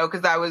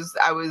 cause I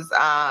was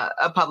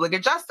a public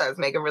adjuster. I was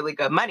making really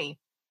good money,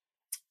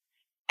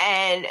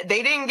 and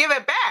they didn't give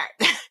it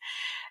back.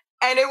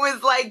 And it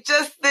was like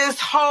just this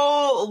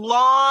whole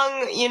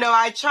long,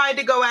 I tried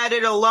to go at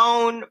it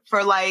alone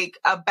for like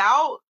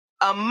about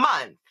a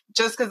month,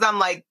 just cause I'm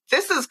like,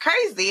 this is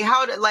crazy.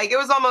 It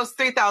was almost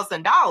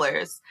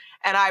 $3,000.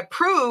 And I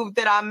proved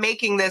that I'm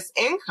making this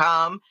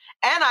income.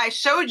 And I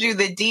showed you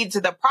the deed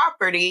to the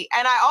property.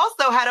 And I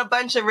also had a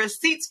bunch of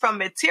receipts from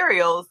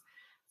materials.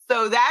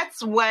 So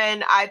that's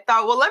when I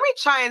thought, well, let me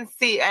try and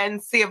see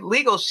if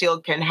Legal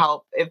Shield can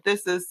help, if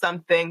this is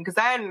something, because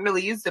I hadn't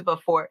really used it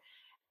before.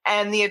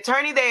 And the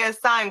attorney they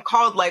assigned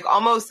called like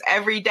almost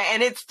every day.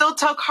 And it still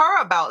took her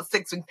about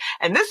 6 weeks.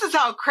 And this is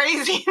how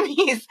crazy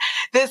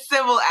this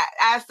civil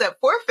asset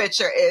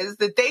forfeiture is,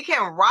 that they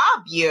can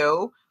rob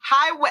you.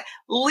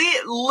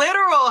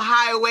 Literal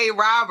highway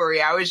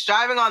robbery. I was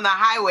driving on the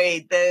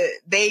highway.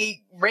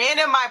 They ran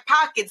in my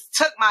pockets,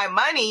 took my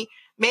money,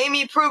 made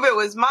me prove it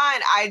was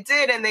mine. I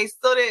did. And they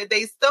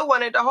still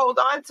wanted to hold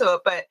on to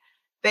it, but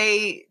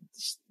they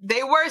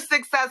were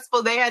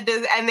successful.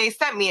 And they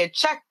sent me a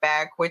check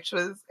back, it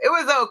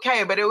was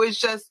okay, but it was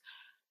just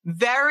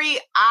very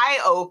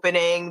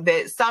eye-opening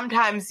that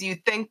sometimes you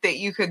think that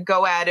you could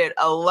go at it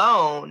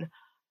alone.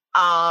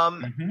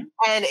 And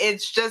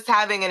it's just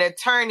having an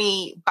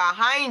attorney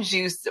behind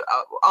you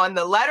on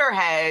the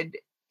letterhead,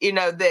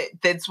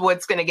 that's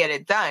what's going to get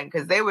it done.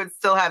 Cause they would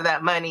still have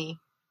that money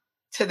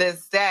to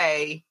this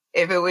day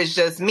if it was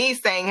just me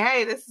saying,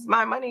 hey, this is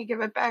my money,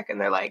 give it back.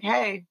 And they're like,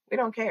 hey, we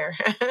don't care.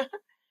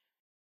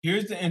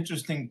 Here's the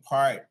interesting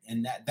part,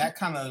 and that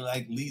kind of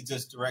like leads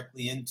us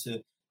directly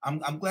into,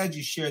 I'm glad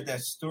you shared that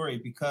story,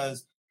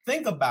 because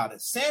think about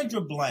it. Sandra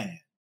Bland,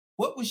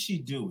 what was she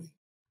doing?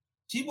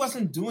 She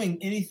wasn't doing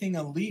anything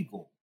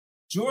illegal.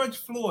 George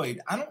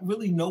Floyd, I don't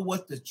really know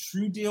what the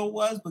true deal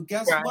was, but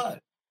guess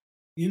what?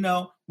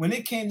 When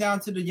it came down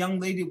to the young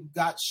lady who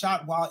got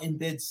shot while in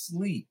bed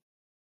sleep,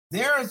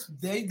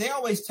 they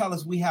always tell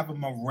us we have a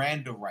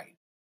Miranda right.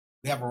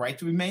 We have a right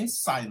to remain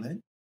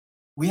silent.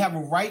 We have a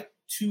right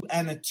to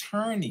an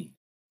attorney.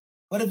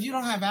 But if you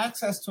don't have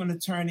access to an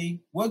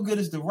attorney, what good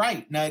is the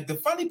right? Now, the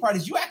funny part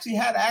is you actually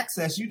had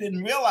access. You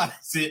didn't realize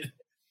it.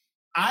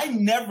 I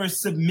never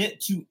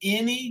submit to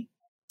any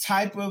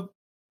type of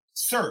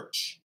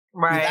search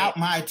without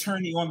my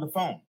attorney on the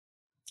phone.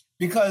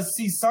 Because,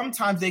 see,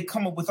 sometimes they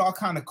come up with all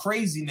kind of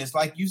craziness.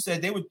 Like you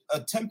said, they were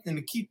attempting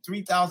to keep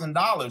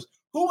 $3,000.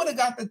 Who would have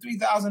got the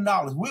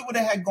 $3,000? We would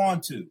have had gone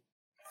to.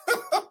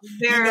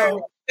 Their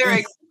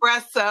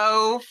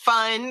espresso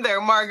fund, their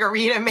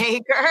margarita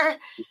maker.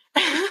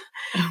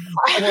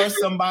 Or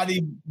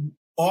somebody,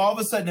 all of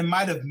a sudden, it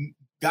might have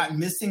got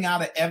missing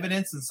out of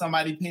evidence and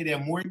somebody paid their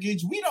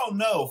mortgage. We don't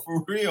know,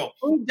 for real.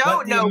 We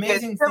don't know.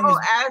 Civil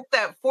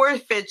asset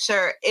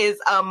forfeiture is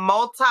a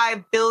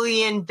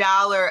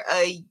multi-billion-dollar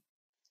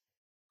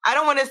I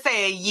don't want to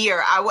say a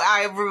year.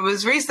 I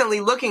was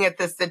recently looking at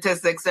the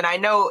statistics, and I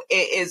know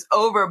it is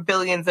over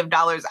billions of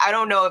dollars. I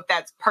don't know if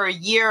that's per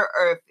year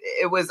or if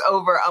it was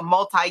over a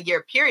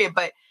multi-year period,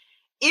 but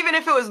even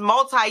if it was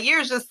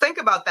multi-years, just think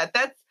about that.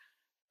 That's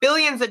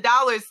billions of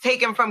dollars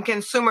taken from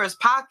consumers'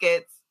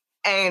 pockets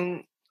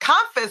and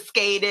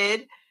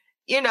confiscated,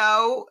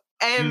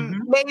 and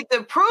made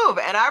to prove.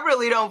 And I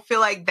really don't feel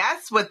like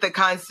that's what the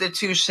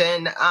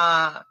Constitution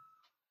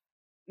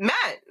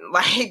meant.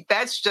 Like,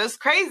 that's just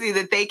crazy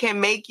that they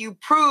can make you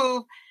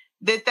prove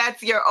that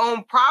that's your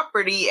own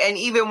property. And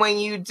even when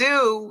you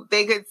do,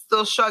 they could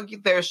still shrug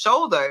their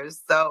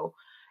shoulders. So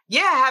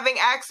yeah, having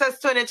access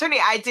to an attorney,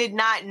 I did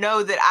not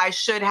know that I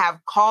should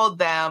have called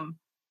them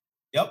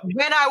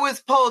when I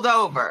was pulled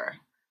over.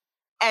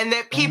 And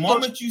that people... The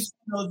moment you see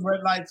those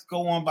red lights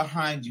go on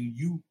behind you,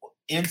 you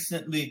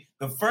instantly...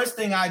 The first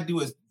thing I do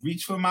is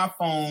reach for my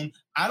phone.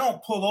 I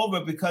don't pull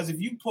over, because if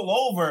you pull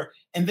over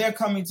and they're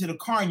coming to the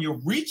car and you're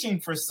reaching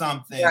for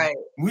something,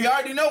 we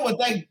already know what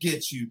that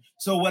gets you.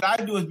 So what I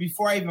do is,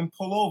 before I even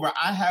pull over,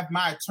 I have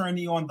my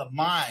attorney on the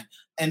line.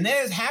 And that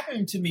has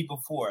happened to me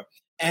before.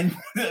 And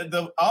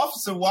the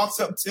officer walks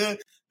up to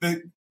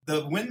the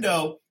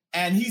window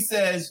and he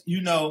says,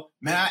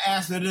 may I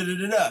ask,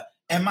 da-da-da-da-da.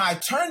 And my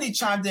attorney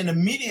chimed in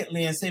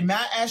immediately and said, may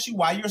I ask you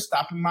why you're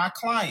stopping my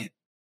client?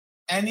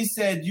 And he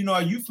said,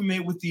 are you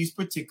familiar with these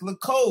particular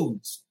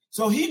codes?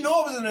 So he knew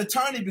I was an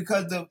attorney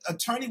because the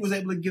attorney was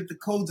able to give the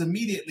codes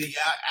immediately.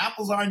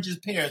 Apples, oranges,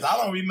 pears. I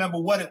don't remember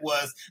what it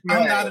was.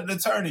 Right. I'm not an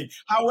attorney.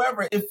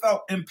 However, it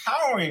felt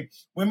empowering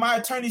when my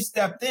attorney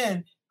stepped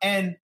in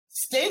and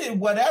stated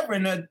whatever.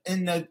 And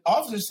the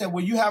officer said,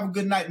 well, you have a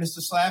good night, Mr.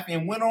 Slaffey,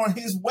 and went on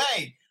his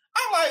way.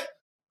 I'm like,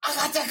 I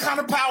got that kind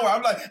of power.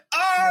 I'm like,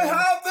 I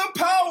have the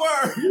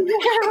power.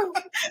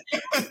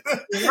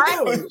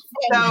 Right.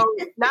 So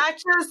not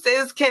just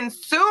as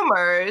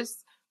consumers,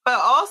 but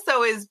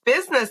also as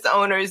business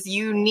owners,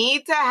 you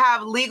need to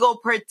have legal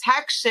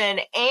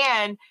protection.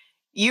 And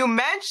you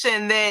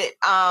mentioned that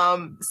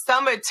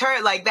some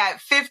attorney, like that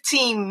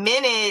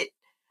 15-minute,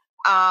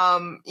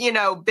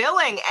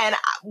 billing. And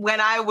when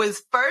I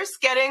was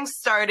first getting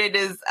started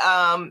as,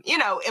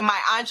 in my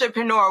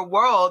entrepreneur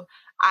world,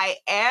 I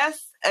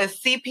asked a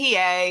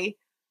CPA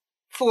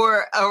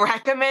for a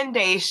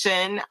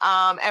recommendation.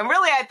 And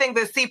really, I think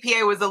the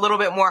CPA was a little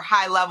bit more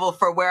high level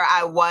for where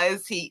I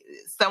was.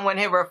 Someone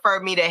had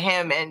referred me to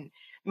him, and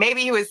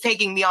maybe he was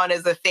taking me on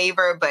as a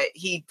favor, but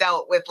he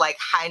dealt with like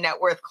high net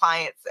worth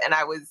clients and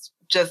I was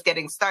just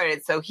getting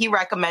started. So he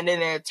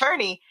recommended an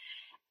attorney.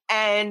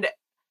 And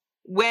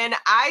when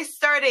I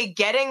started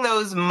getting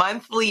those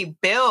monthly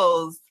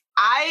bills,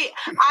 I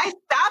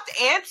stopped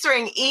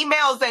answering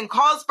emails and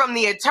calls from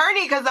the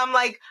attorney because I'm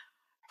like,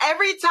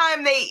 every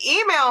time they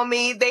email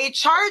me, they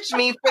charge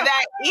me for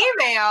that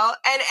email.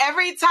 And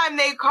every time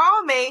they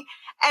call me,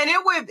 and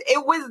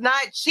it was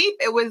not cheap.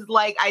 It was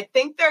like, I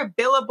think their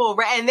billable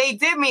rate, and they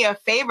did me a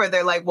favor.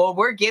 They're like, well,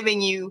 we're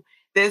giving you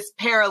this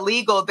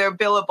paralegal, their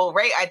billable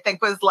rate, I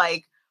think was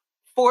like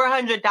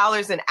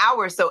 $400 an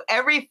hour. So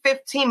every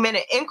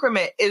 15-minute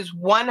increment is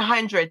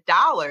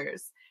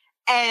 $100.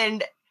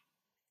 And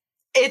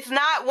it's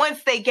not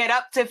once they get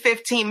up to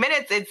 15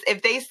 minutes, it's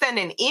if they send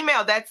an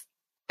email, that's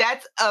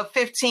a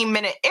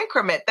 15-minute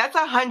increment. That's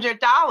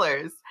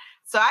 $100.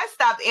 So I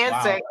stopped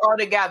answering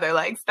altogether.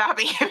 Like, stop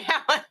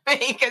emailing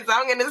me because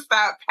I'm going to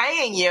stop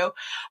paying you.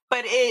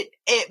 But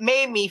it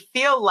made me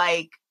feel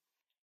like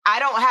I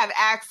don't have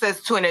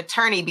access to an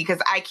attorney because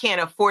I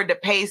can't afford to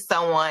pay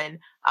someone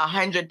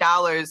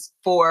 $100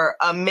 for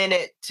a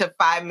minute to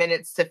 5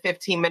 minutes to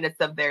 15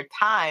 minutes of their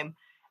time.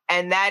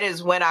 And that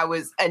is when I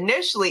was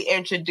initially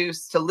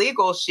introduced to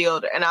Legal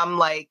Shield. And I'm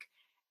like,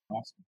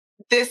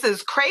 this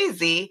is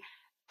crazy.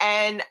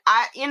 And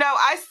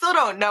I still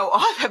don't know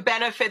all the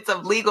benefits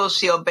of Legal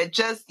Shield, but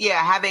just,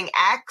 having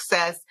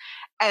access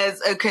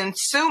as a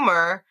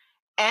consumer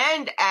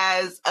and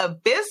as a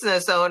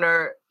business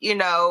owner,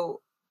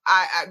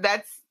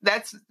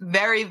 that's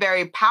very,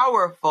 very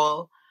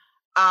powerful.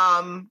 But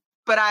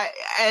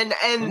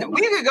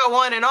we could go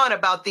on and on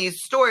about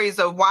these stories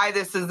of why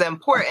this is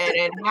important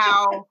and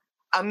how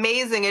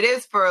amazing it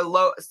is for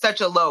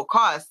such a low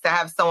cost to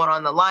have someone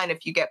on the line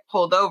if you get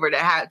pulled over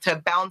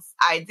to bounce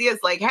ideas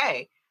like,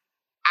 hey,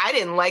 I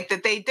didn't like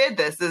that they did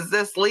this. Is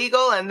this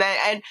legal? And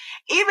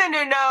even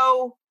to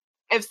know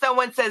if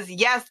someone says,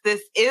 yes,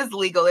 this is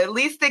legal, at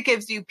least it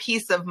gives you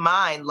peace of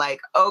mind. Like,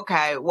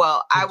 okay,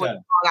 well, I was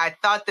wrong. I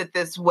thought that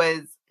this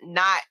was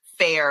not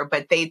fair,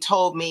 but they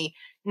told me,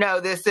 no,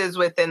 this is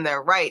within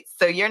their rights.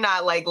 So you're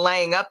not like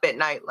laying up at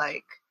night,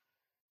 like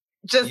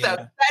just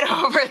upset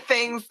over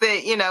things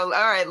that, all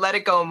right, let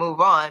it go and move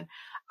on.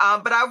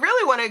 But I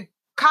really want to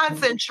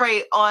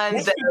concentrate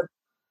on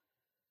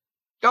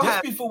Go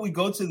ahead. Before we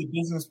go to the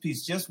business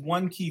piece, just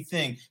one key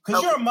thing,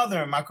 because you're a mother,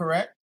 am I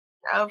correct?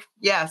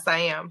 Yes, I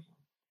am.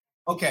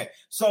 Okay,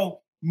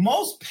 so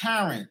most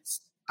parents,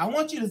 I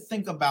want you to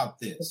think about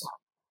this.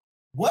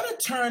 What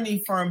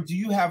attorney firm do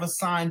you have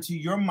assigned to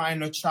your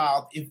minor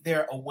child if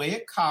they're away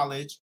at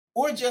college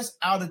or just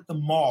out at the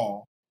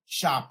mall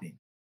shopping?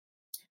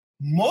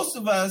 Most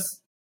of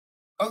us,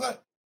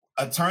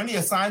 attorney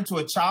assigned to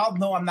a child?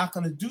 No, I'm not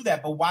going to do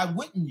that, but why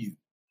wouldn't you?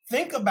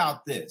 Think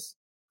about this.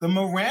 The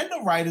Miranda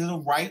right is a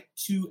right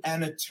to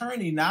an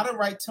attorney, not a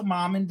right to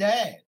mom and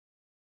dad.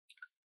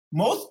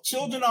 Most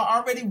children are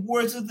already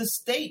wards of the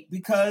state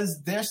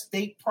because they're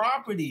state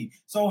property.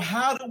 So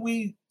how do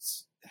we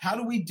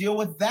deal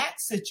with that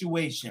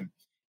situation?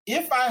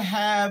 If I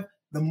have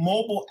the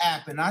mobile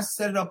app and I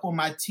set it up on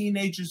my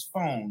teenager's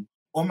phone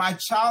or my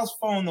child's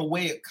phone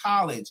away at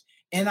college,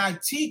 and I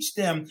teach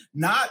them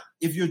not,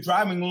 if you're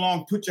driving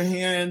along, put your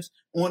hands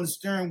on the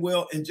steering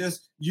wheel and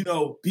just,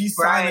 be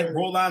silent,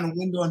 roll down the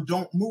window and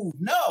don't move.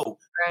 No.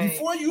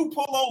 Before you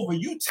pull over,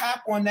 you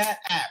tap on that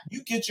app.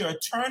 You get your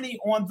attorney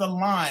on the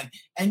line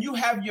and you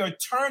have your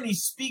attorney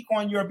speak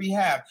on your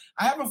behalf.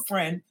 I have a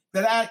friend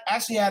that I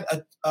actually had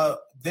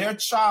their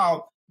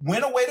child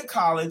went away to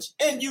college,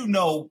 and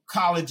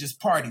college is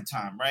party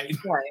time, right?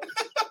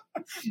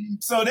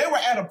 So they were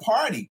at a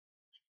party.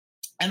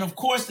 And of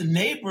course, the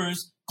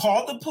neighbors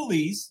called the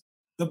police.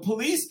 The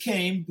police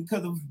came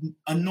because of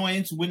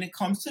annoyance when it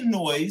comes to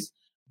noise,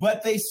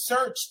 but they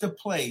searched the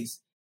place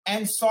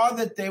and saw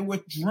that they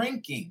were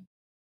drinking.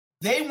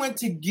 They went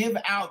to give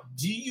out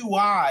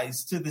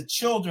DUIs to the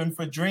children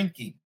for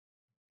drinking.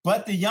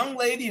 But the young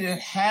lady that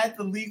had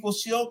the Legal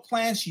Shield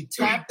plan, she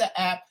tapped the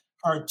app.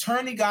 Her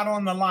attorney got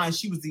on the line.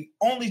 She was the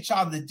only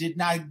child that did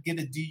not get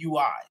a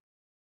DUI.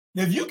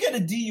 If you get a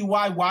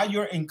DUI while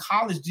you're in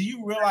college, do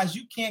you realize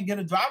you can't get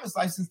a driver's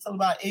license till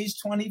about age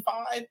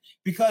 25?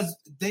 Because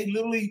they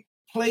literally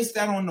place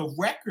that on the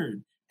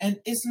record, and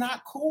it's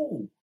not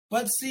cool.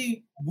 But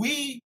see,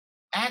 we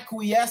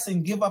acquiesce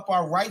and give up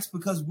our rights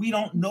because we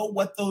don't know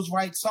what those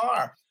rights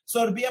are.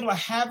 So to be able to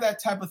have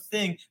that type of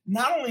thing,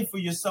 not only for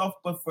yourself,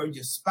 but for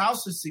your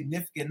spouse or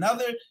significant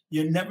other,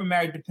 your never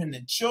married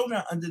dependent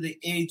children under the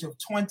age of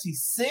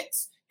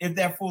 26, if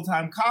they're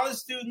full-time college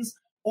students,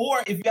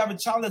 or if you have a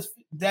child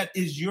that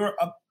is you're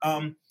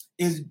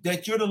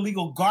the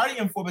legal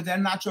guardian for, but they're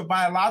not your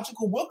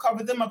biological, we'll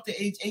cover them up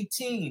to age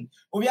 18.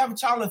 Or if you have a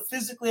child that's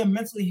physically and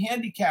mentally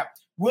handicapped,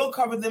 we'll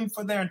cover them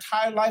for their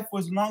entire life for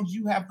as long as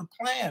you have the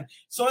plan.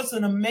 So it's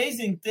an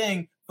amazing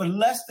thing for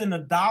less than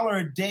 $1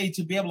 a day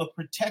to be able to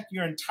protect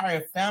your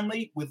entire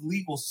family with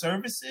legal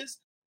services.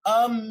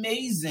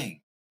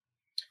 Amazing.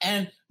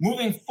 And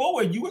moving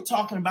forward, you were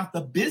talking about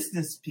the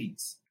business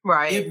piece.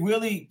 Right. It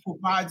really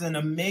provides an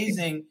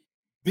amazing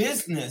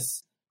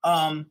business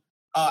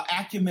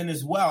acumen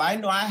as well. I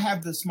know I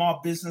have the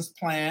small business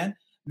plan.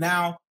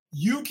 Now,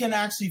 you can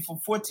actually, for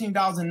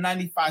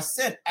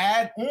 $14.95,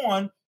 add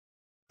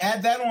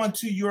that on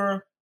to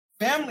your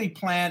family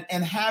plan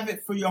and have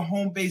it for your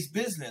home-based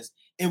business.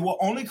 It will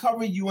only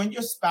cover you and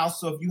your spouse.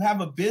 So if you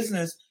have a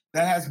business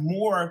that has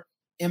more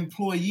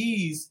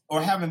employees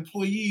or have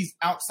employees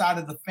outside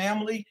of the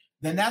family,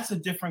 then that's a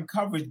different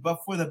coverage. But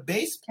for the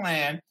base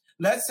plan,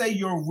 let's say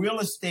you're a real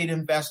estate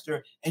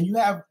investor and you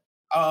have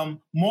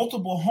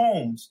multiple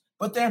homes,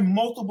 but they're in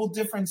multiple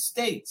different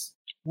states.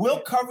 We'll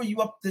cover you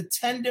up to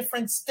 10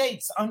 different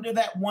states under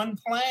that one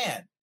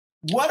plan.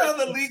 What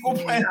other legal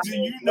plan do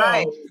you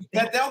know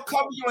that they'll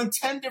cover you in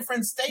 10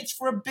 different states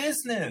for a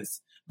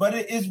business? But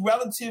it is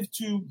relative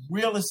to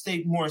real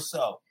estate more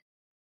so.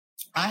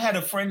 I had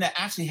a friend that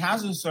actually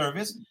has a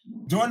service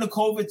during the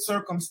COVID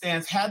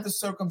circumstance, had the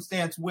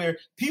circumstance where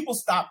people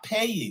stopped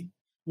paying.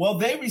 Well,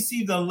 they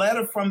received a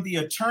letter from the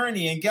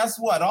attorney, and guess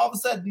what? All of a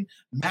sudden,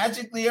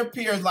 magically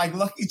appears like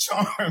Lucky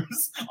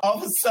Charms. All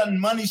of a sudden,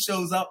 money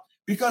shows up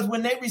because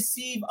when they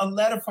receive a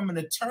letter from an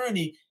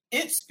attorney,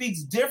 it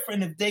speaks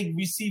different if they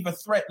receive a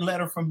threat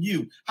letter from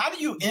you. How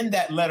do you end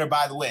that letter,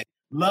 by the way?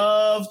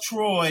 Love,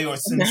 Troy, or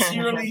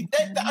sincerely?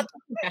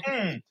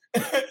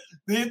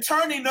 The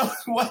attorney knows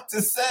what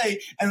to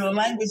say and the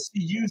language to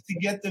use to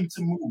get them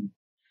to move.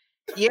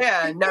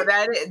 Yeah, no,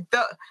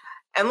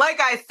 and like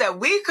I said,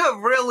 we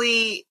could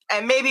really,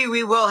 and maybe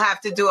we will have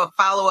to do a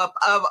follow-up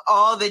of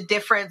all the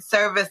different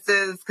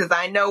services, because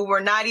I know we're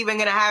not even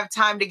going to have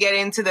time to get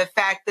into the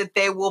fact that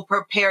they will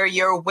prepare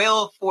your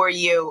will for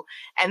you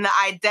and the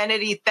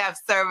identity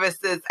theft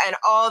services and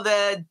all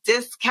the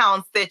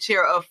discounts that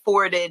you're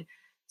afforded.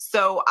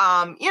 So,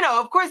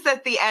 of course,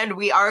 at the end,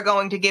 we are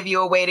going to give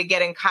you a way to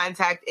get in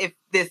contact if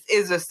this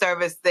is a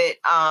service that,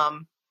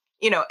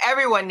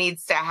 everyone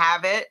needs to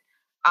have it.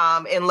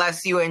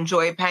 Unless you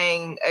enjoy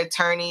paying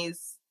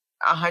attorneys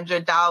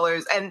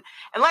 $100. And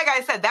like I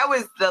said, that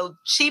was the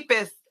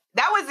cheapest.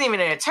 That wasn't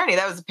even an attorney.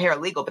 That was a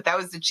paralegal, but that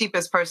was the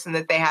cheapest person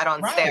that they had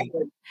on staff,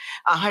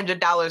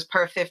 $100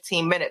 per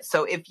 15 minutes.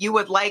 So if you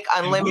would like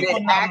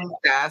unlimited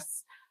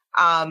access,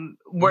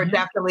 we're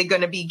definitely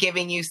going to be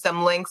giving you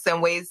some links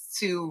and ways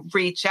to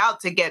reach out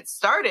to get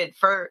started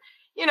for,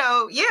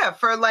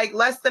 for like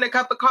less than a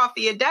cup of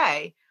coffee a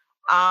day,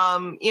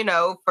 for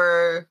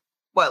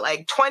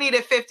like $20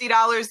 to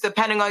 $50,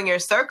 depending on your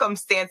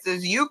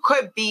circumstances, you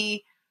could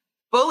be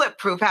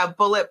bulletproof, have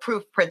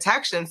bulletproof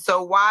protection.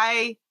 So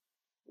why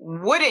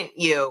wouldn't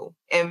you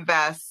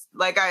invest?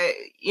 Like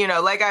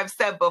I've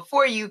said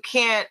before, you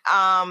can't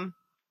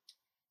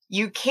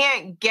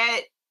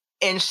get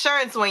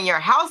insurance when your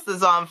house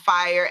is on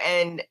fire.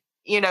 And,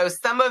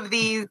 some of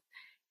these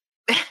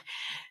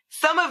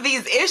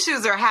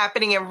issues are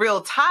happening in real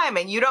time,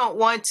 and you don't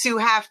want to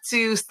have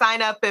to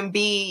sign up and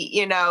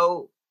be,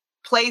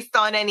 placed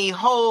on any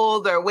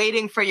hold or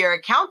waiting for your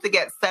account to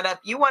get set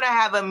up. You want to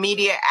have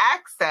immediate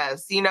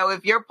access.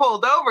 If you're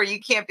pulled over, you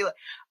can't be like,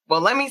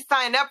 well, let me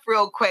sign up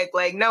real quick.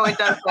 Like, no, it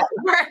doesn't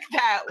work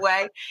that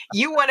way.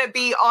 You want to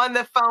be on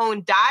the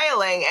phone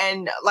dialing.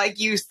 And like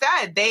you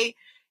said,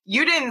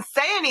 you didn't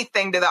say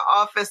anything to the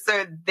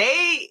officer.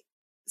 They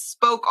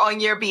spoke on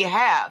your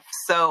behalf.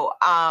 So,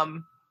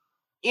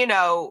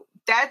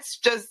 that's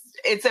just,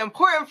 it's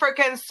important for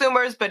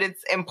consumers, but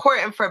it's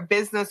important for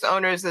business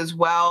owners as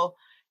well.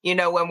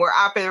 When we're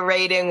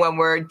operating, when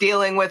we're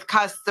dealing with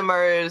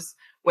customers,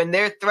 when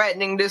they're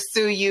threatening to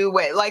sue you,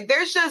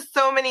 there's just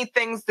so many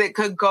things that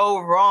could go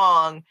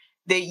wrong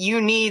that you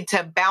need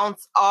to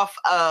bounce off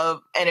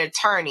of an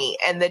attorney.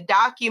 And the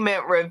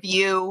document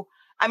review,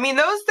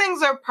 those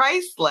things are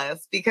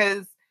priceless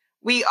because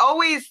we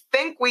always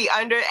think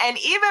and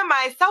even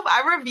myself,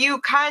 I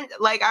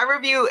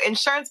review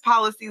insurance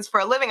policies for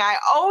a living. I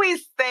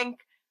always think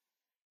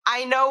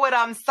I know what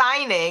I'm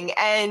signing.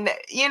 And,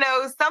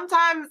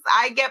 sometimes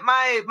I get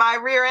my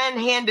rear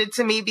end handed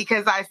to me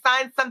because I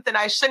signed something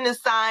I shouldn't have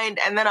signed.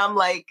 And then I'm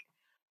like,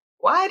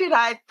 why did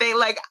I think,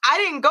 I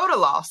didn't go to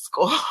law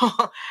school.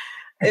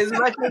 as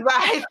much as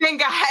I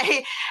think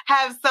I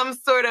have some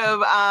sort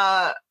of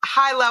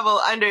high level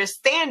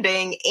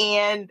understanding.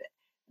 And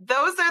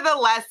those are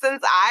the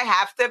lessons I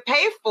have to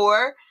pay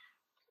for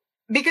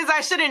because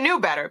I should have knew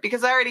better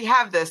because I already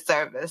have this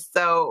service.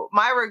 So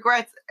my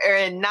regrets are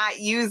in not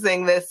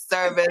using this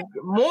service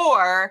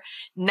more,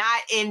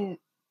 not in,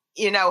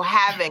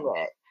 having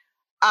it.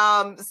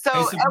 Hey,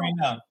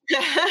 Sabrina,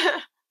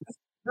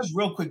 just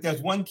real quick,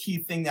 there's one key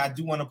thing that I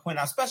do want to point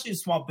out, especially to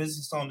small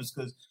business owners,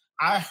 because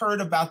I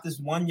heard about this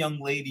one young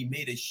lady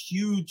made a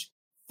huge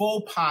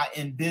faux pas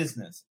in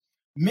business.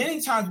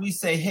 Many times we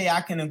say, hey,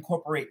 I can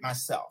incorporate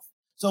myself.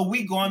 So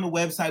we go on the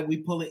website, we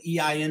pull an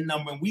EIN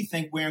number, and we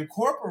think we're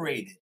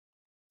incorporated.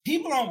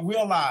 People don't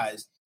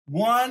realize,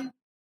 one,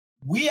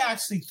 we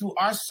actually, through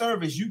our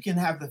service, you can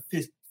have the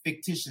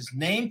fictitious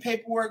name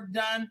paperwork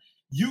done.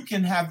 You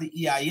can have the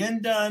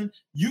EIN done.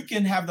 You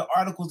can have the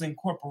articles of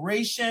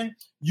incorporation.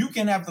 You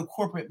can have the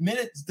corporate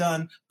minutes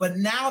done. But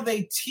now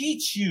they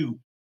teach you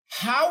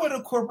how are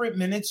the corporate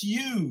minutes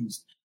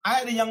used. I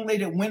had a young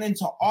lady that went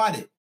into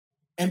audit,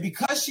 and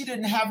because she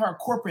didn't have her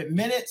corporate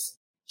minutes,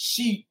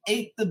 she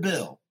ate the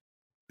bill.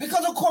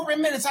 Because of corporate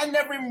minutes, I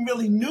never even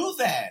really knew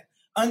that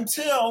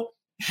until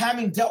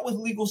having dealt with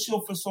Legal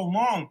Shield for so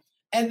long.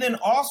 And then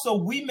also,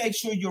 we make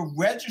sure you're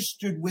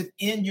registered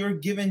within your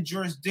given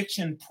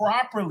jurisdiction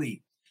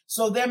properly.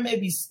 So there may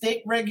be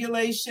state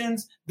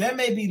regulations, there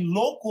may be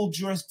local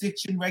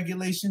jurisdiction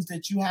regulations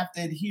that you have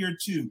to adhere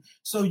to.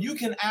 So you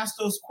can ask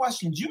those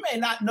questions. You may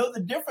not know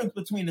the difference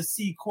between a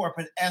C Corp,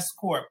 an S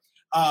Corp,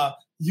 a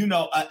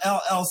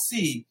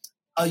LLC,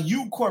 a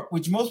U Corp,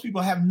 which most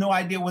people have no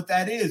idea what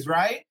that is,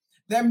 right?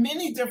 There are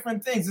many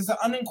different things. It's an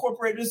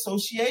unincorporated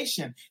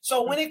association.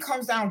 So when it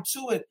comes down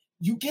to it,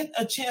 you get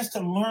a chance to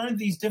learn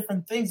these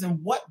different things and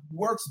what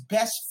works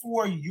best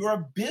for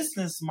your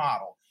business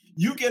model.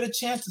 You get a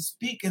chance to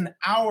speak an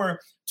hour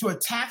to a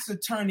tax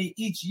attorney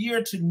each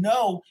year to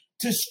know,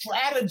 to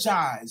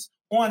strategize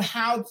on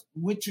how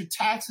with your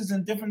taxes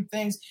and different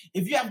things.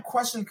 If you have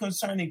questions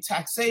concerning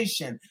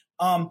taxation,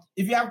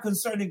 if you have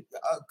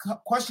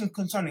questions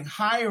concerning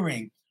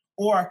hiring,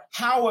 or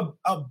how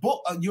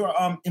your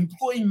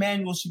employee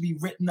manual should be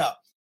written up.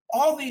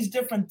 All these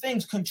different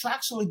things,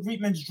 contractual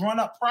agreements drawn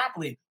up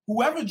properly.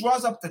 Whoever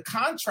draws up the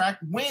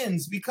contract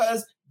wins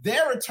because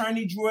their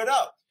attorney drew it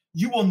up.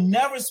 You will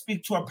never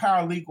speak to a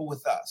paralegal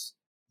with us.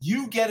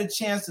 You get a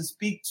chance to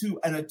speak to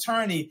an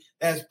attorney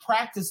that has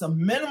practiced a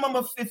minimum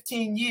of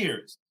 15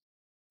 years.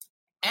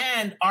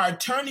 And our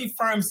attorney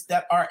firms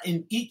that are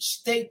in each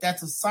state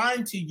that's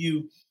assigned to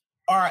you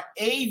are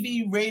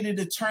AV-rated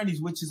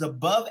attorneys, which is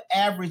above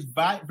average,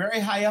 very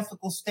high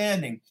ethical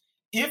standing.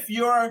 If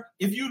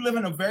you live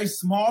in a very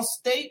small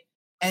state,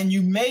 and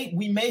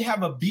we may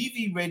have a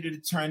BV-rated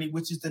attorney,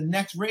 which is the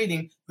next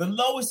rating. The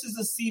lowest is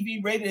a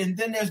CV-rated, and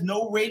then there's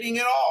no rating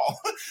at all.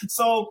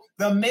 So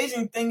the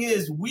amazing thing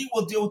is we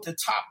will deal with the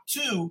top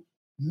two.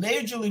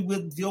 Majorly,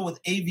 we'll deal with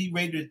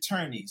AV-rated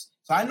attorneys.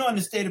 So I know in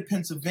the state of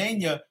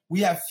Pennsylvania,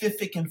 we have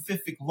FIFIC and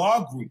FIFIC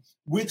Law Group,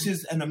 which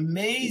is an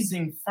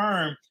amazing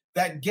firm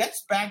that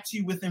gets back to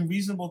you within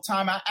reasonable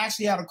time. I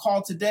actually had a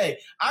call today.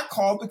 I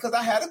called because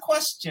I had a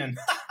question.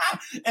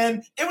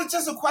 And it was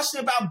just a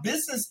question about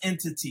business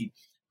entity.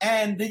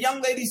 And the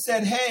young lady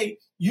said, hey,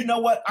 you know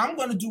what? I'm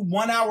going to do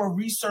 1 hour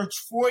research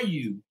for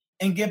you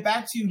and get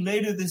back to you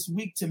later this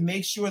week to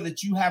make sure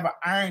that you have an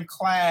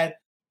ironclad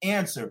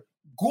answer.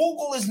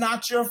 Google is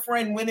not your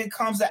friend when it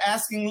comes to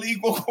asking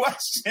legal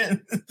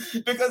questions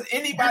because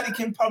anybody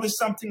can publish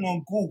something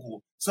on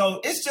Google. So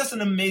it's just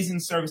an amazing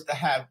service to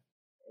have.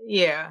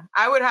 Yeah,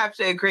 I would have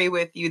to agree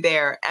with you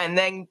there. And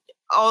then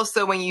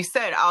also when you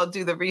said, I'll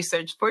do the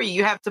research for you,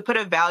 you have to put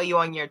a value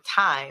on your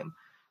time.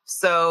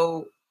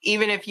 So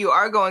even if you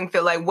are going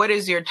through, like, what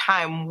is your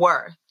time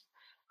worth?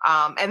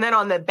 And then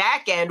on the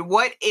back end,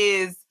 what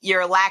is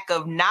your lack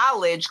of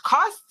knowledge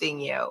costing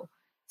you?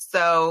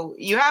 So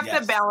you have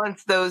to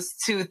balance those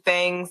two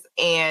things.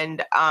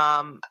 And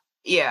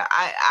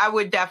I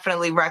would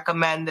definitely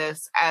recommend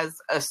this as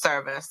a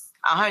service.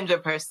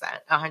 100%.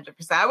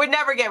 I would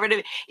never get rid of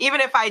it.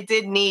 Even if I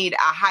did need a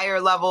higher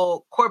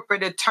level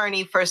corporate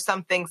attorney for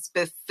something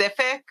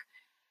specific,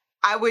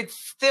 I would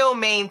still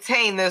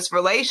maintain this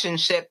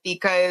relationship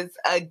because,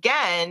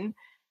 again,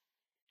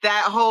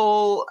 that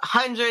whole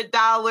 $100,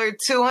 $200,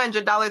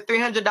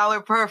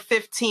 $300 per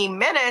 15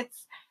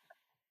 minutes,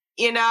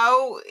 you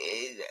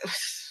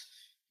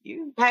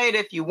pay it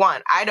if you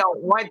want. I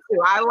don't want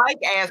to. I like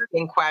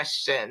asking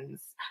questions.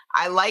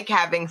 I like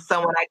having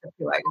someone I can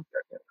feel like.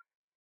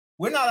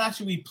 We're not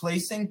actually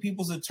replacing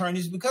people's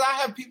attorneys because I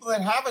have people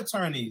that have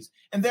attorneys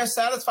and they're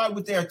satisfied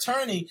with their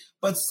attorney,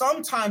 but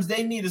sometimes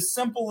they need a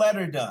simple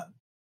letter done.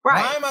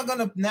 Right. Why am I going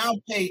to now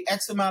pay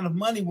X amount of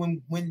money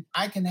when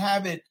I can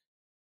have it?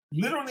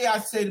 Literally, I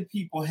say to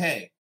people,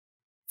 hey,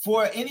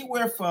 for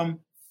anywhere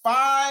from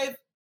 $5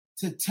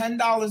 to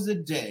 $10 a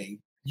day,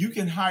 you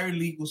can hire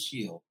Legal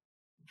Shield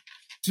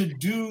to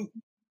do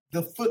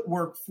the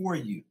footwork for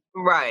you.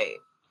 Right.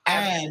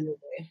 And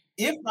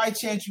if by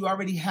chance you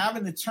already have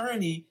an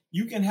attorney,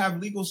 you can have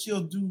Legal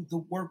Shield do the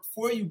work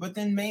for you, but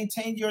then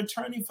maintain your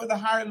attorney for the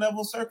higher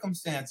level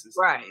circumstances.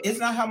 Right. It's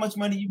not how much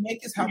money you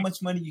make, it's how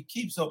much money you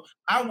keep. So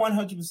I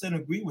 100%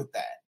 agree with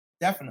that.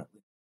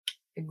 Definitely.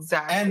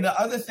 Exactly. And the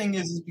other thing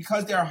is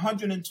because there are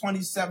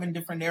 127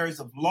 different areas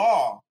of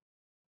law,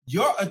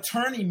 your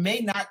attorney may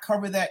not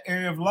cover that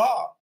area of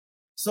law.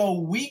 So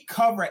we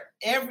cover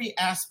every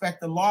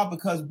aspect of law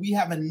because we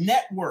have a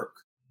network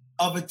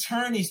of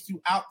attorneys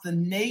throughout the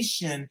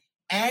nation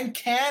and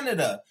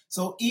Canada.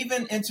 So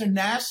even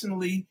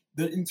internationally,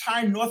 the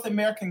entire North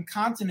American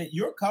continent,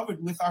 you're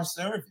covered with our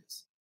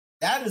service.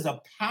 That is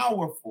a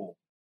powerful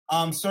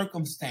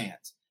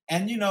circumstance.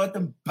 And, at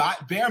the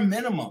bare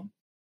minimum,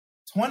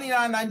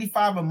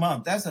 $29.95 a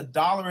month, that's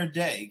 $1 a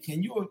day.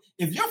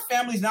 If your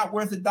family's not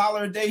worth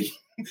 $1 a day,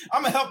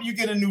 I'm going to help you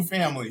get a new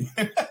family.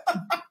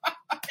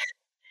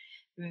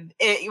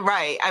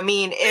 Right. I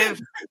mean, if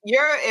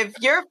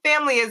your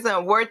family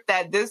isn't worth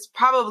that, this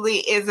probably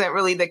isn't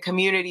really the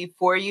community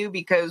for you,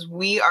 because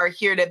we are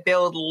here to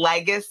build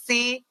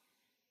legacy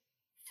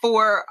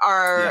for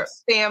our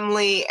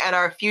family and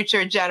our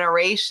future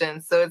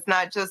generations. So it's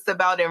not just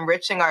about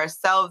enriching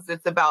ourselves.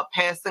 It's about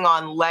passing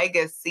on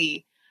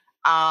legacy,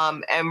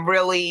 and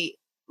really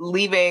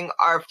leaving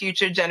our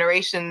future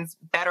generations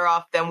better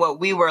off than what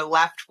we were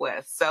left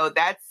with. So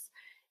that's,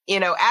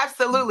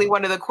 absolutely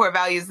one of the core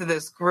values of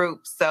this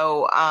group.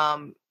 So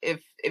if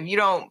you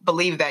don't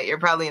believe that, you're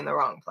probably in the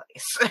wrong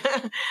place.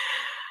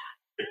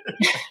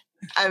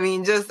 I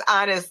mean, just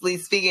honestly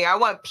speaking, I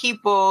want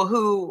people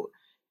who,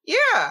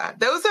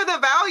 those are the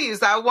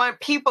values. I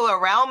want people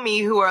around me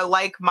who are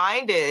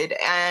like-minded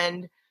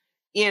and,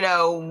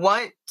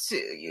 want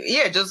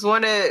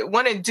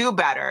to do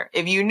better.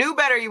 If you knew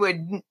better, you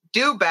would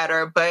do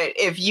better. But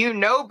if you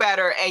know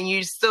better and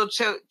you still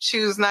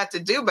choose not to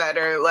do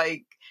better,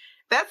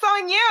 that's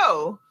on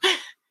you.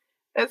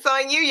 That's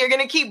on you. You're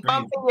going to keep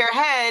bumping your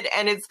head,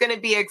 and it's going to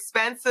be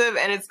expensive,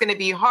 and it's going to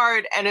be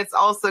hard, and it's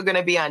also going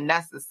to be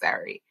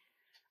unnecessary,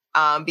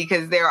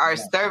 because there are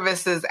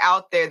services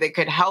out there that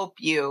could help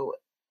you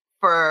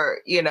for,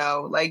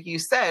 like you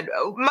said,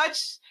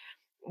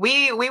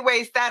 we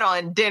waste that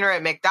on dinner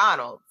at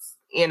McDonald's,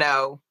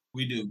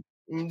 We do.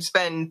 You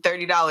spend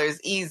 $30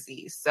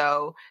 easy.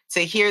 So to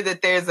hear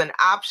that there's an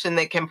option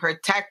that can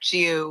protect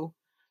you,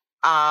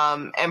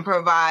 and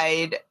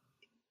provide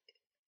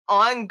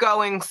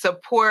ongoing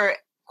support,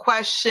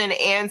 question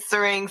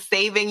answering,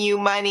 saving you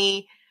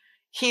money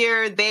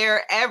here,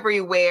 there,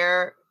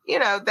 everywhere,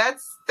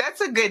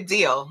 that's a good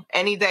deal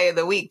any day of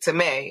the week to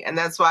me. And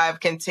that's why I've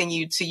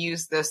continued to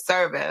use this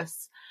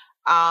service.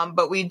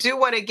 But we do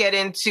want to get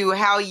into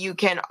how you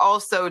can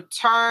also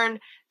turn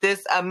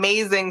this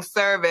amazing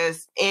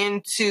service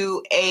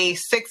into a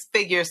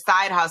 6-figure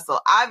side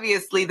hustle.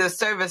 Obviously, the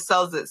service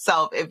sells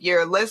itself. If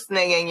you're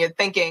listening and you're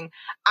thinking,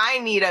 I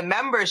need a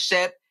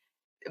membership,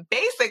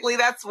 basically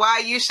that's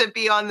why you should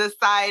be on the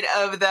side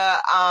of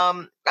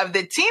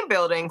the team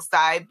building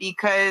side,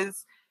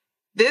 because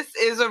this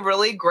is a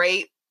really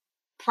great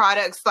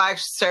product /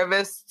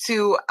 service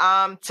to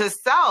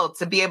sell,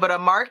 to be able to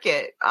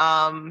market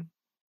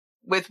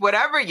with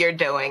whatever you're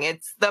doing.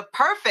 It's the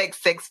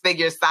perfect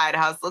 6-figure side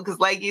hustle because,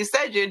 like you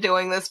said, you're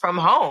doing this from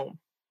home.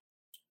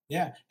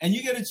 Yeah, and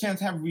you get a chance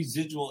to have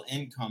residual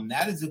income.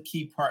 That is a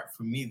key part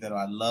for me that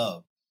I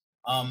love.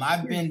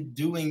 I've been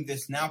doing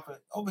this now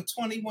for over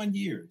 21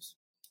 years.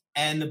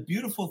 And the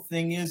beautiful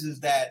thing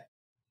is that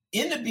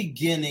in the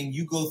beginning,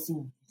 you go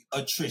through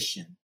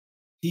attrition.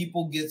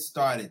 People get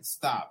started,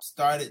 stop,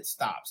 started,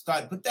 stop,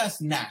 start. But that's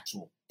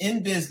natural.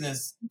 In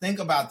business, think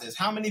about this.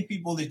 How many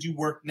people did you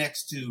work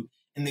next to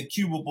in the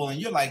cubicle and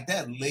you're like,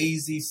 that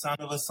lazy son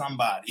of a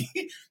somebody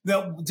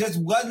that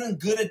just wasn't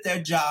good at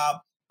their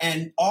job,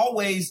 and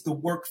always the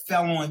work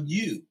fell on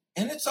you?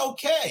 And it's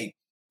okay,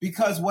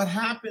 because what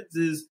happens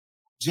is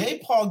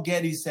J. Paul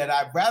Getty said,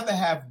 I'd rather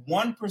have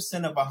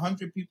 1% of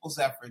 100 people's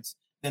efforts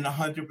than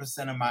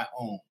 100% of my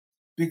own.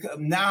 Because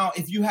now,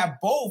 if you have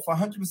both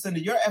 100% of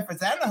your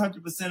efforts and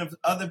 100% of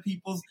other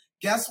people's,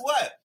 guess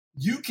what?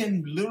 You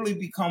can literally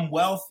become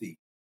wealthy.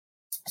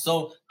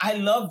 So I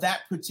love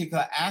that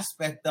particular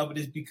aspect of it,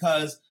 is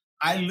because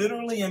I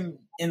literally am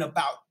in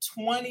about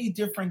 20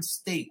 different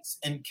states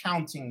and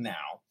counting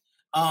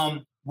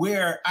now,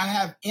 where I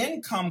have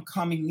income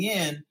coming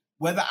in,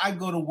 whether I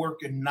go to work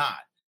or not.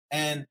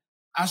 And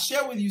I'll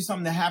share with you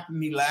something that happened to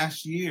me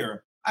last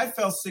year. I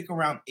fell sick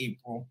around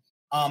April,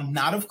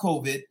 not of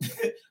COVID.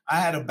 I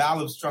had a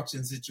bowel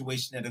obstruction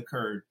situation that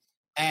occurred.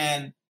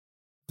 And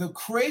the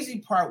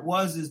crazy part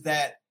is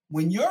that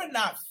when you're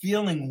not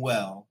feeling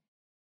well,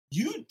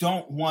 you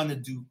don't want to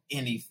do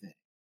anything.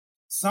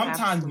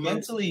 Sometimes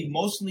mentally,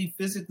 emotionally,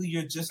 physically,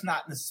 you're just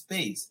not in a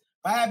space.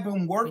 But I've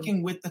been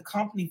working with the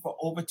company for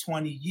over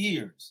 20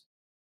 years.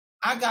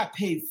 I got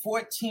paid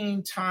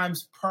 14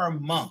 times per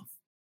month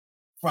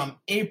from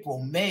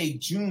April, May,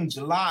 June,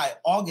 July,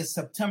 August,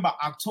 September,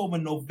 October,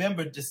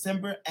 November,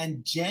 December,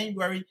 and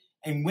January,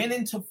 and went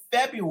into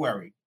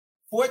February,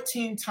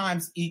 14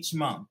 times each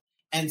month,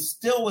 and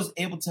still was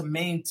able to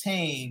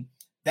maintain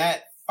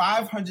that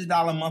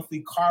 $500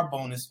 monthly car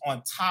bonus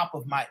on top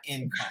of my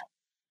income.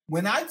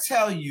 When I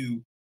tell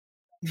you,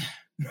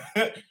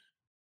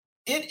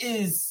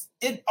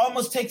 it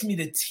almost takes me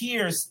to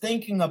tears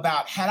thinking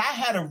about, had I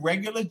had a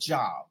regular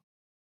job,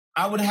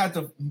 I would have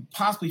had to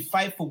possibly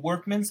fight for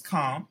workman's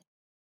comp,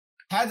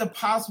 had to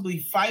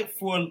possibly fight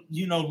for,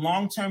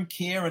 long-term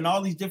care and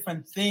all these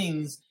different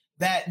things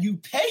that you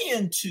pay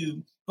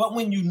into, but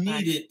when you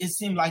need it, it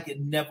seemed like it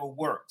never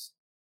works.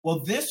 Well,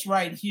 this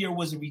right here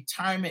was a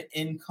retirement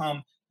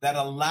income that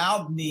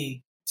allowed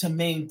me to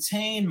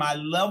maintain my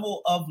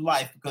level of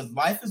life, because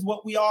life is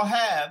what we all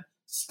have.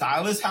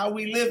 Style is how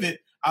we live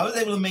it. I was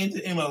able to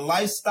maintain a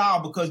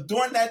lifestyle because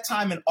during that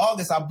time in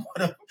August, I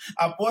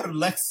bought a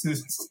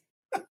Lexus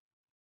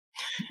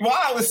while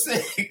I was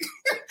sick,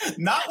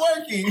 not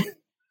working,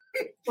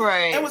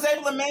 right, and was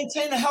able to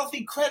maintain a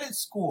healthy credit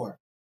score.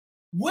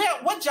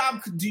 What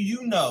job do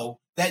you know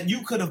that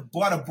you could have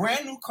bought a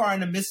brand new car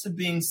in the midst of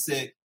being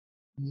sick,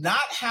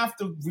 not have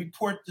to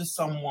report to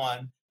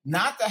someone,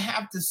 not to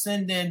have to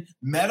send in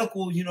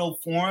medical,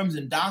 forms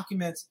and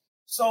documents?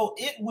 So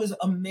it was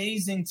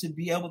amazing to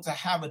be able to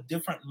have a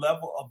different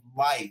level of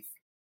life,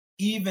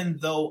 even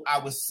though I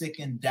was sick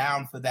and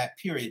down for that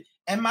period.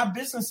 And my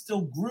business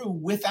still grew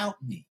without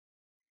me.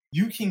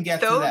 You can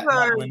get to that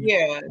level.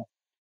 Yeah.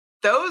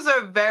 Those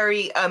are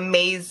very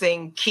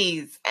amazing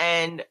keys.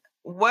 And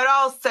what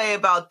I'll say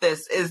about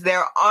this is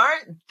there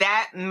aren't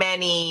that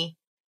many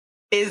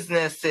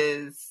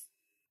businesses,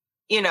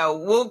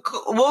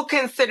 we'll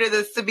consider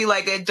this to be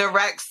like a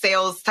direct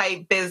sales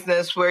type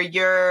business where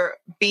you're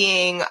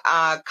being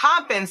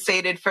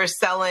compensated for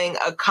selling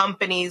a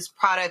company's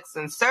products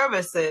and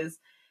services.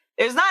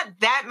 There's not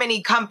that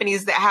many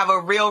companies that have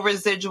a real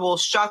residual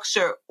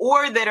structure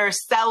or that are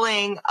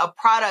selling a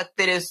product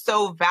that is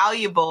so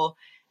valuable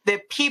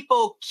that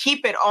people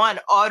keep it on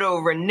auto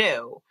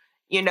renew.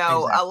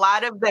 Exactly. A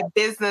lot of the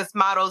business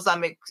models,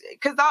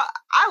 because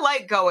I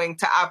like going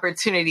to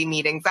opportunity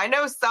meetings. I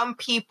know some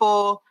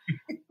people,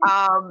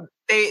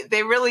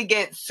 they really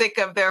get sick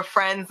of their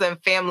friends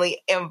and family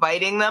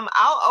inviting them.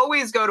 I'll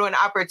always go to an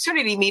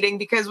opportunity meeting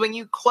because when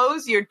you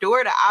close your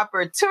door to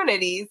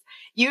opportunities,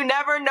 you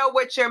never know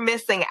what you're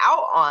missing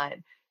out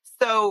on.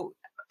 So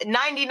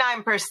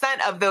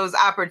 99% of those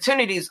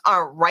opportunities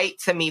aren't right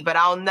to me, but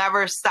I'll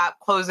never stop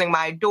closing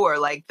my door.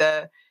 Like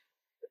the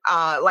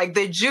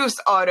juice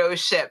auto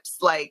ships,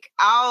 like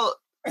I'll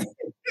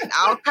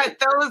cut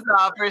those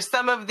off, or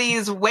some of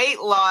these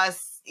weight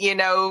loss,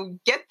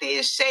 get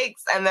these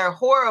shakes and they're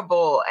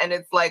horrible. And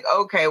it's like,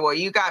 okay, well,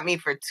 you got me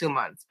for 2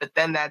 months, but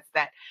then that's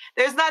that.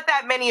 There's not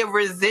that many of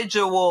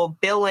residual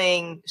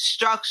billing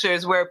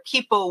structures where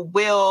people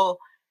will,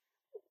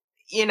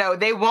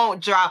 they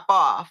won't drop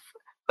off.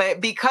 But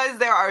because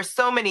there are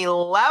so many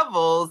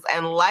levels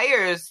and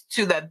layers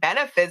to the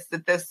benefits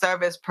that this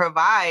service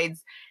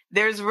provides,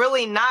 there's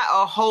really not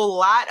a whole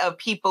lot of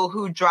people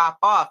who drop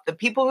off. The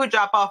people who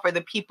drop off are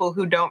the people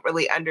who don't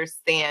really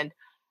understand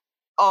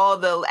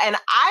and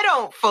I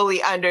don't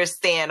fully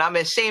understand. I'm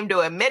ashamed to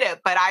admit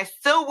it, but I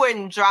still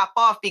wouldn't drop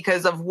off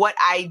because of what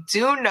I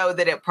do know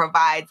that it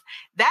provides.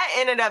 That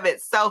in and of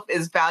itself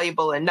is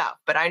valuable enough.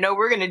 But I know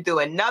we're going to do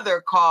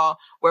another call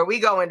where we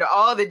go into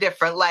all the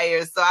different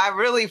layers. So I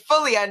really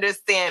fully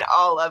understand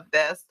all of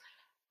this.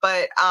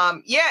 But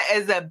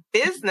as a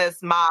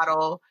business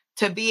model,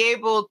 to be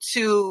able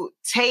to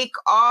take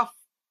off,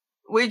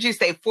 what did you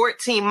say,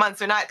 14 months,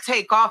 or not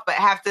take off, but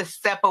have to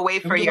step away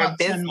for your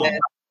business?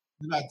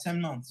 About 10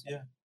 months,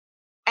 yeah.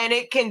 And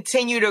it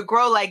continue to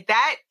grow. Like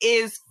that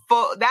is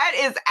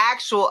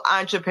actual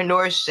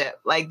entrepreneurship.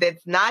 Like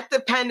that's not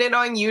dependent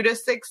on you to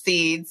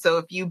succeed. So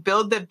if you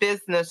build the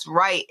business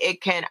right,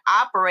 it can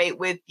operate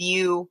with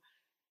you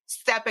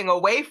stepping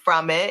away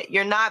from it.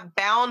 You're not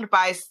bound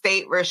by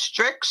state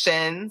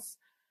restrictions.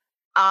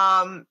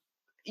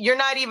 You're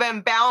not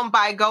even bound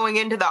by going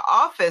into the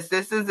office.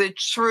 This is a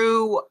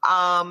true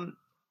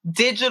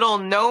digital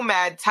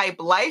nomad type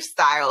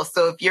lifestyle.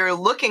 So if you're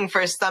looking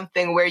for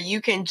something where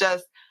you can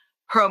just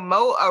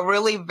promote a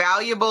really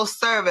valuable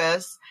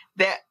service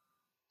that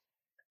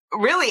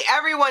really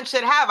everyone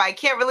should have, I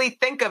can't really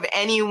think of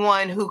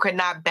anyone who could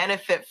not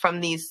benefit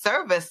from these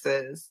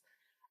services.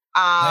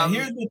 Now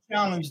here's the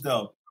challenge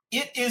though.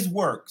 It is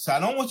work. So I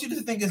don't want you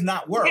to think it's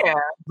not work. Yeah.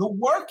 The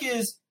work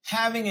is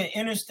having an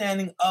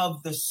understanding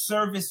of the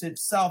service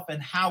itself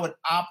and how it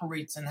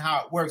operates and how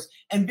it works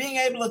and being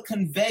able to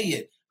convey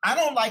it. I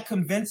don't like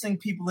convincing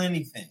people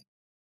anything.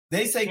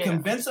 They say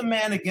convince a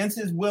man against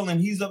his will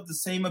and he's of the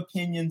same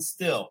opinion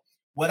still.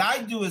 What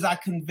I do is I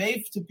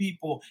convey to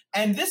people,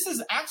 and this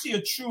is actually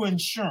a true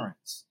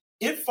insurance.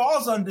 It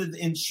falls under the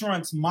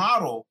insurance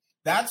model.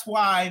 That's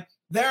why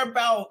there are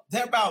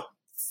about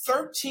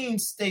 13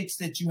 states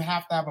that you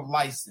have to have a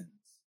license.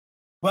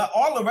 But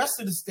all the rest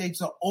of the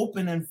states are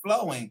open and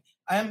flowing.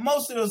 And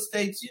most of those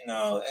states,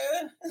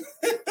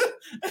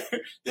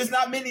 there's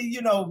not many,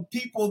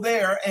 people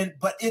there.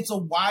 But it's a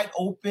wide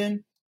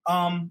open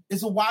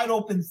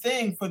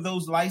thing for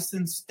those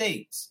licensed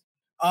states.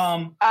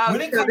 So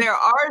there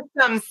are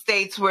some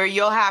states where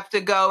you'll have to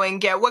go and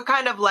get, what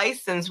kind of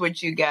license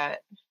would you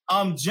get?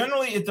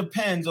 Generally, it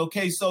depends.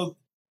 Okay, so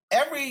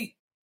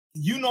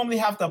you normally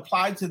have to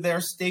apply to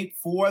their state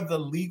for the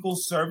legal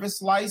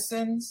service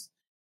license.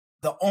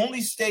 The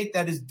only state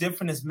that is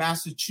different is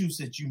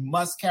Massachusetts. You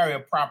must carry a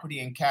property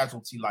and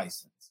casualty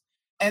license.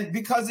 And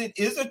because it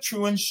is a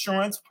true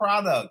insurance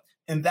product,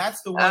 and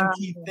that's the one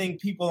key thing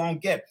people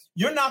don't get.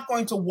 You're not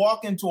going to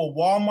walk into a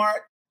Walmart,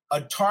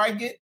 a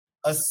Target,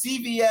 a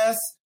CVS,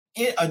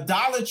 a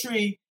Dollar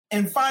Tree,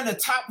 and find a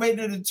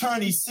top-rated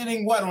attorney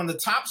sitting, on the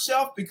top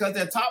shelf because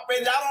they're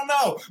top-rated? I don't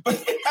know,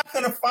 but you're not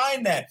going to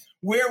find that.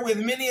 Where with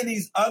many of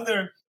these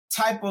other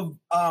type of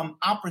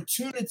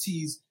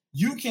opportunities,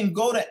 you can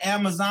go to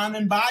Amazon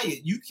and buy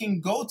it. You can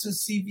go to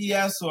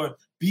CVS or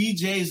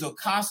BJ's or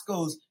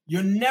Costco's.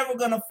 You're never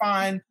going to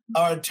find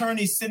an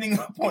attorney sitting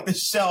up on the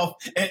shelf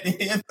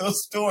in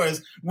those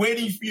stores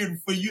waiting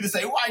for you to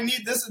say, I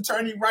need this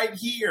attorney right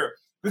here.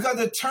 Because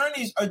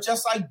attorneys are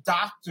just like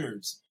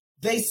doctors.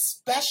 They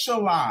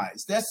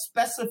specialize, their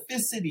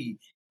specificity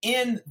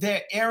in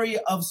their area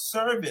of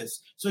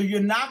service. So you're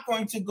not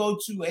going to go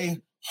to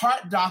a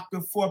heart doctor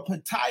for a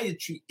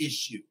podiatry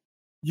issue.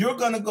 You're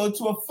going to go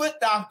to a foot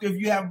doctor if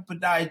you have a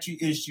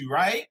podiatry issue,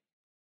 right?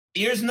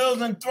 Ears,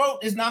 nose, and throat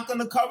is not going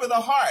to cover the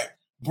heart.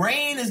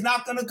 Brain is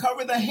not going to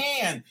cover the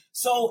hand.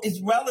 So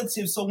it's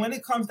relative. So when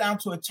it comes down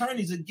to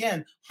attorneys,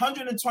 again,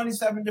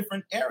 127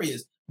 different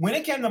areas. When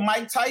it came to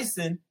Mike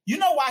Tyson, you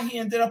know why he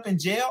ended up in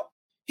jail?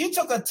 He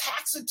took a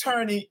tax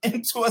attorney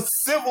into a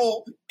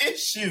civil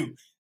issue.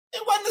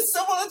 It wasn't a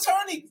civil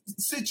attorney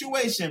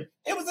situation.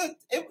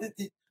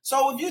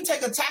 So if you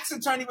take a tax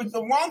attorney with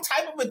the wrong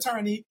type of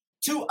attorney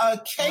to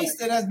a case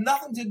that has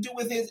nothing to do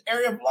with his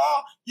area of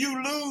law,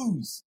 you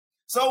lose.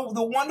 So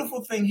the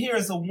wonderful thing here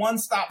is a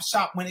one-stop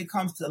shop when it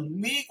comes to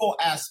legal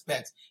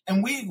aspects.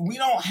 And we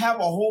don't have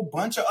a whole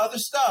bunch of other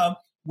stuff.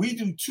 We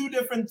do two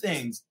different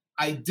things: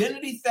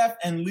 identity theft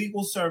and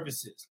legal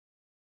services.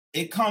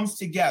 It comes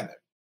together.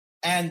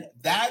 And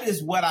that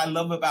is what I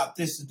love about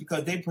this, is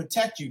because they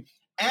protect you.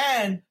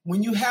 And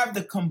when you have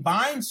the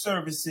combined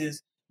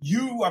services,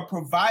 you are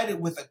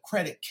provided with a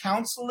credit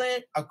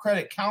counselor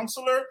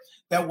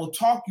that will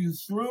talk you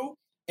through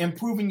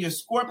improving your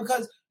score.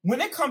 Because when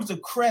it comes to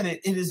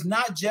credit, it is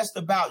not just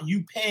about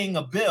you paying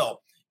a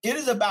bill. It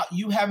is about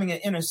you having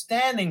an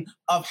understanding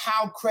of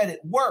how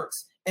credit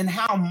works and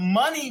how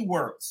money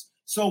works.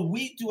 So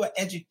we do an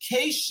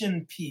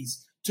education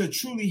piece to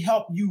truly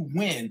help you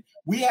win.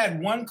 We had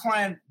one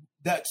client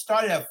that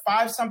started at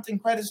 5-something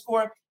credit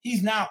score.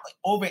 He's now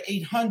over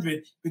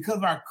 800 because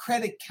of our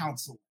credit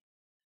counseling.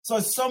 So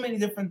it's so many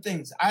different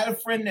things. I had a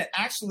friend that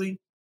actually,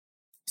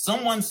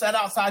 someone sat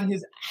outside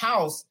his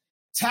house,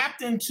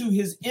 tapped into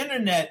his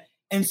internet,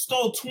 and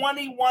stole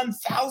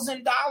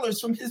 $21,000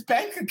 from his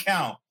bank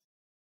account.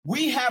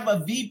 We have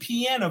a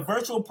VPN, a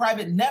virtual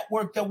private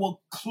network, that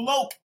will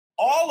cloak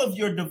all of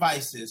your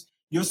devices,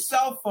 your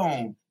cell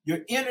phone, your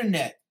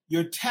internet,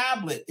 your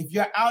tablet. If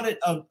you're out at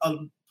a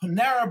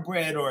Panera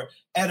Bread or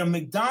at a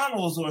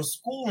McDonald's or a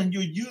school and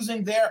you're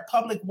using their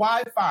public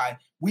Wi-Fi,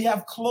 we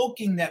have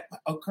cloaking that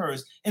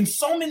occurs, and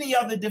so many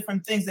other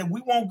different things that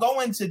we won't go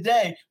in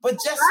today. But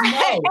just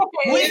know,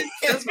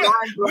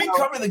 we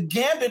cover the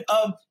gambit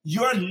of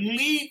your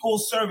legal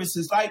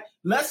services. Like,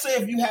 let's say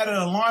if you had an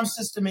alarm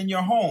system in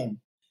your home,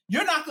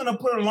 you're not going to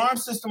put an alarm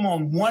system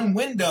on one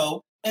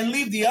window and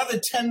leave the other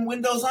 10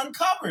 windows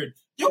uncovered.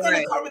 You're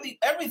going to cover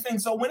everything.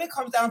 So when it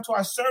comes down to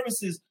our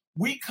services,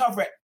 we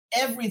cover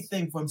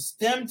everything from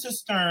stem to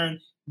stern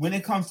when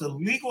it comes to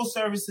legal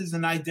services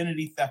and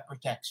identity theft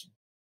protection.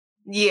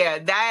 Yeah,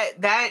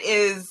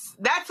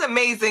 that's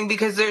amazing,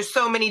 because there's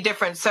so many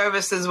different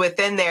services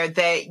within there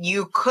that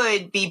you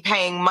could be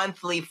paying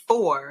monthly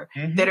for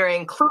that are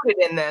included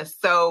in this.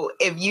 So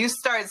if you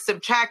start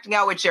subtracting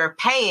out what you're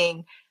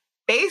paying,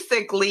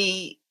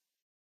 basically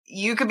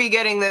you could be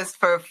getting this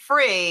for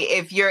free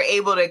if you're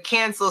able to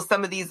cancel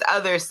some of these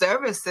other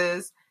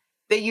services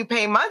that you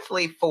pay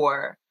monthly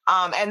for.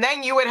 And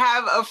then you would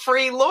have a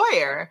free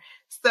lawyer.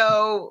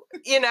 So,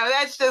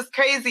 that's just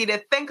crazy to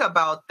think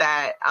about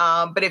that.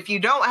 But if you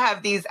don't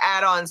have these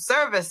add-on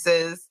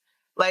services,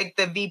 like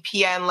the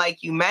VPN,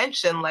 like you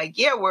mentioned,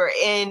 we're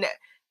in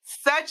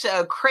such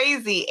a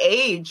crazy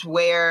age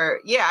where,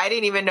 I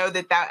didn't even know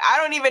I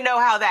don't even know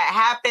how that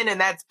happened,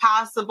 and that's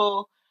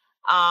possible.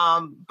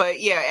 But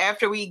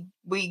after we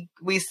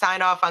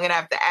sign off, I'm going to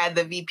have to add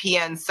the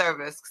VPN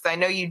service, because I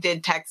know you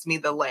did text me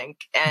the link,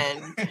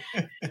 and, and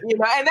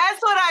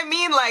that's what I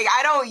mean. I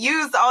don't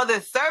use all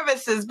the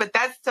services, but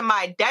that's to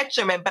my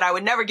detriment, but I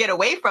would never get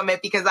away from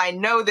it because I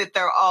know that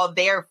they're all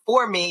there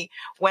for me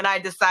when I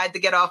decide to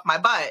get off my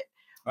butt,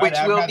 which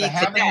will be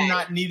have today. It and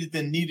not need it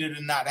than need it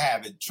and not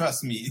have it.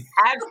 Trust me.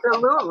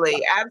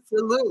 Absolutely.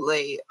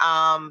 Absolutely.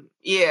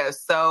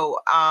 So,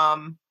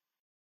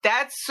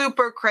 that's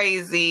super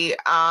crazy.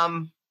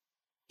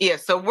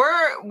 So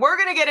we're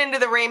going to get into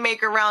the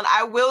Rainmaker round.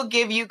 I will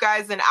give you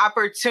guys an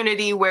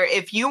opportunity where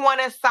if you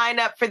want to sign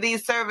up for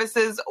these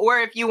services, or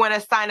if you want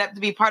to sign up to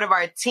be part of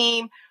our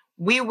team,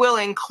 we will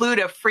include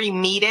a free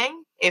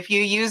meeting if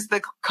you use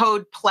the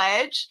code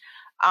PLEDGE.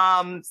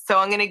 So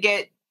I'm going to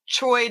get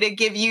Troy to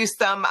give you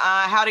some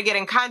how to get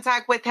in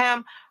contact with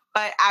him.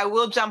 But I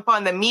will jump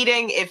on the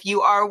meeting if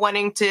you are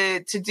wanting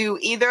to do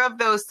either of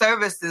those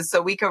services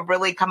so we can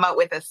really come up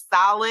with a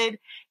solid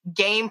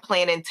game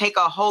plan and take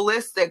a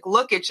holistic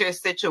look at your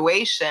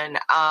situation.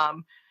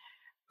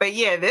 But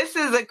yeah, this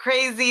is a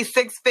crazy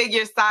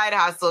 6-figure side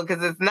hustle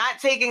because it's not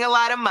taking a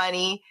lot of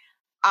money.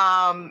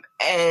 And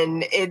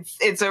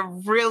it's a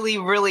really,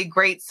 really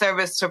great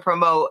service to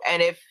promote.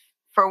 And if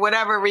for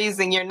whatever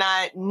reason you're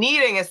not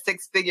needing a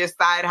 6-figure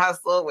side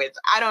hustle, which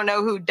I don't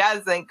know who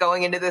doesn't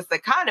going into this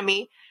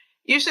economy,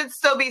 you should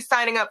still be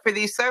signing up for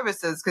these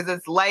services because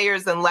it's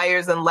layers and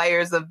layers and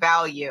layers of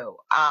value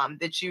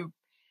that you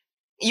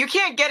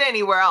can't get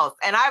anywhere else.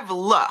 And I've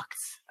looked,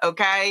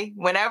 okay?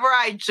 Whenever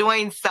I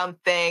join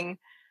something,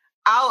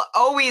 I'll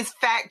always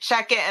fact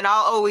check it and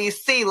I'll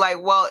always see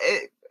like, well,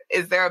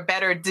 is there a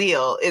better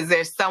deal? Is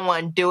there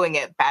someone doing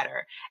it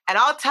better? And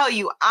I'll tell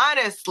you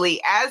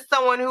honestly, as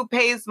someone who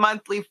pays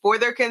monthly for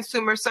their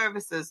consumer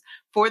services,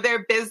 for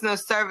their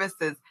business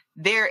services,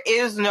 there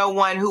is no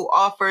one who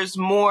offers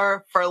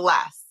more for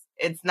less.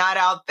 It's not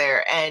out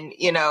there. And,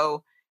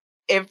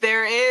 if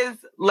there is,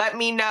 let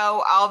me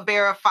know. I'll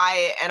verify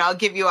it and I'll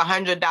give you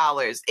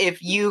 $100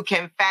 if you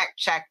can fact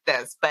check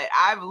this. But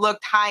I've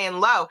looked high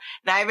and low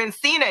and I haven't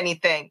seen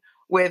anything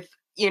with,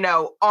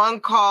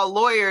 on-call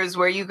lawyers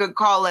where you could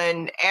call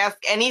and ask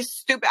any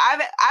stupid.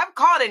 I've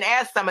called and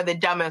asked some of the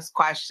dumbest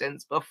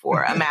questions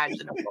before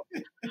imaginable,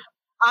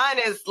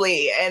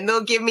 honestly, and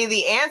they'll give me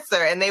the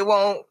answer and they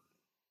won't.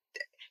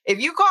 If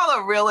you call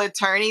a real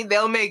attorney,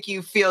 they'll make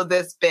you feel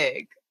this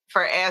big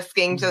for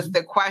asking just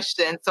a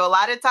question. So a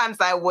lot of times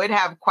I would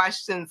have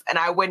questions and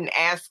I wouldn't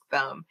ask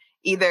them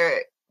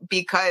either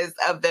because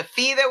of the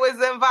fee that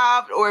was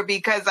involved or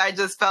because I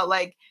just felt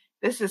like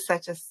this is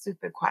such a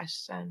stupid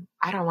question.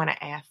 I don't want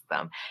to ask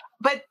them.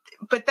 But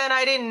then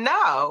I didn't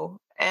know.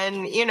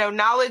 And,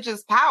 knowledge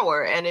is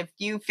power. And if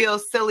you feel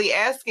silly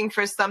asking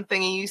for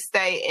something and you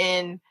stay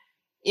in,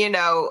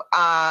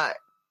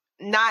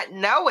 not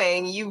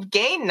knowing, you've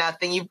gained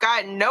nothing. You've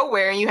gotten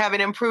nowhere and you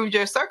haven't improved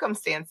your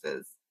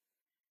circumstances.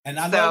 And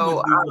I love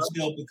with Google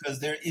still because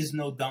there is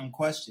no dumb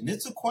question.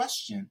 It's a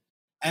question.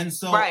 And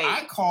so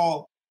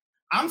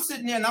I'm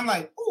sitting there and I'm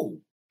like,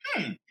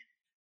 and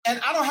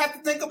I don't have to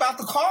think about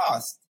the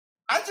cost.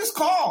 I just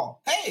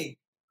call. Hey,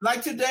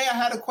 like today I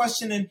had a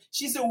question and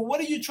she said, well, what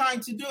are you trying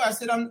to do? I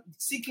said, I'm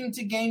seeking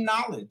to gain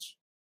knowledge.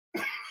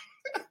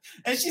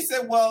 And she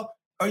said, well,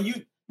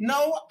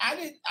 no, I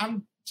didn't.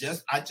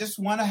 I just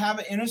want to have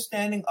an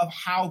understanding of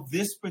how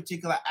this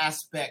particular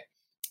aspect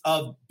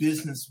of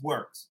business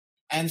works.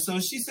 And so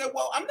she said,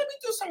 well, let me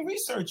do some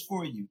research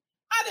for you.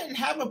 I didn't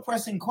have a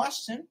pressing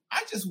question.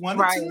 I just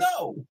wanted to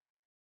know.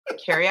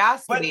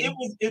 Curiosity. But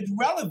it's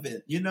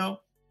relevant,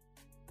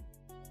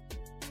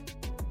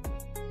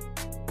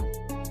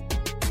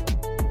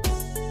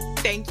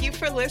 Thank you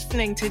for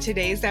listening to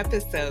today's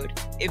episode.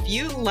 If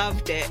you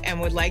loved it and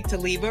would like to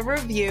leave a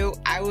review,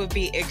 I would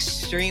be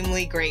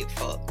extremely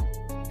grateful.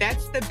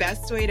 That's the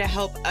best way to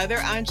help other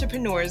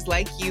entrepreneurs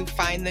like you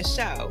find the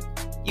show.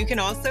 You can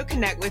also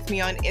connect with me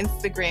on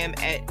Instagram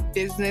at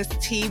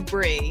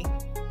BusinessTBree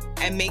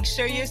and make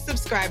sure you're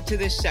subscribed to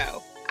the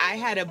show. I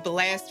had a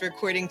blast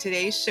recording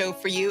today's show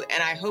for you,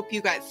 and I hope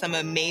you got some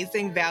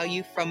amazing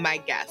value from my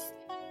guests.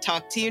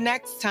 Talk to you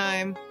next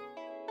time.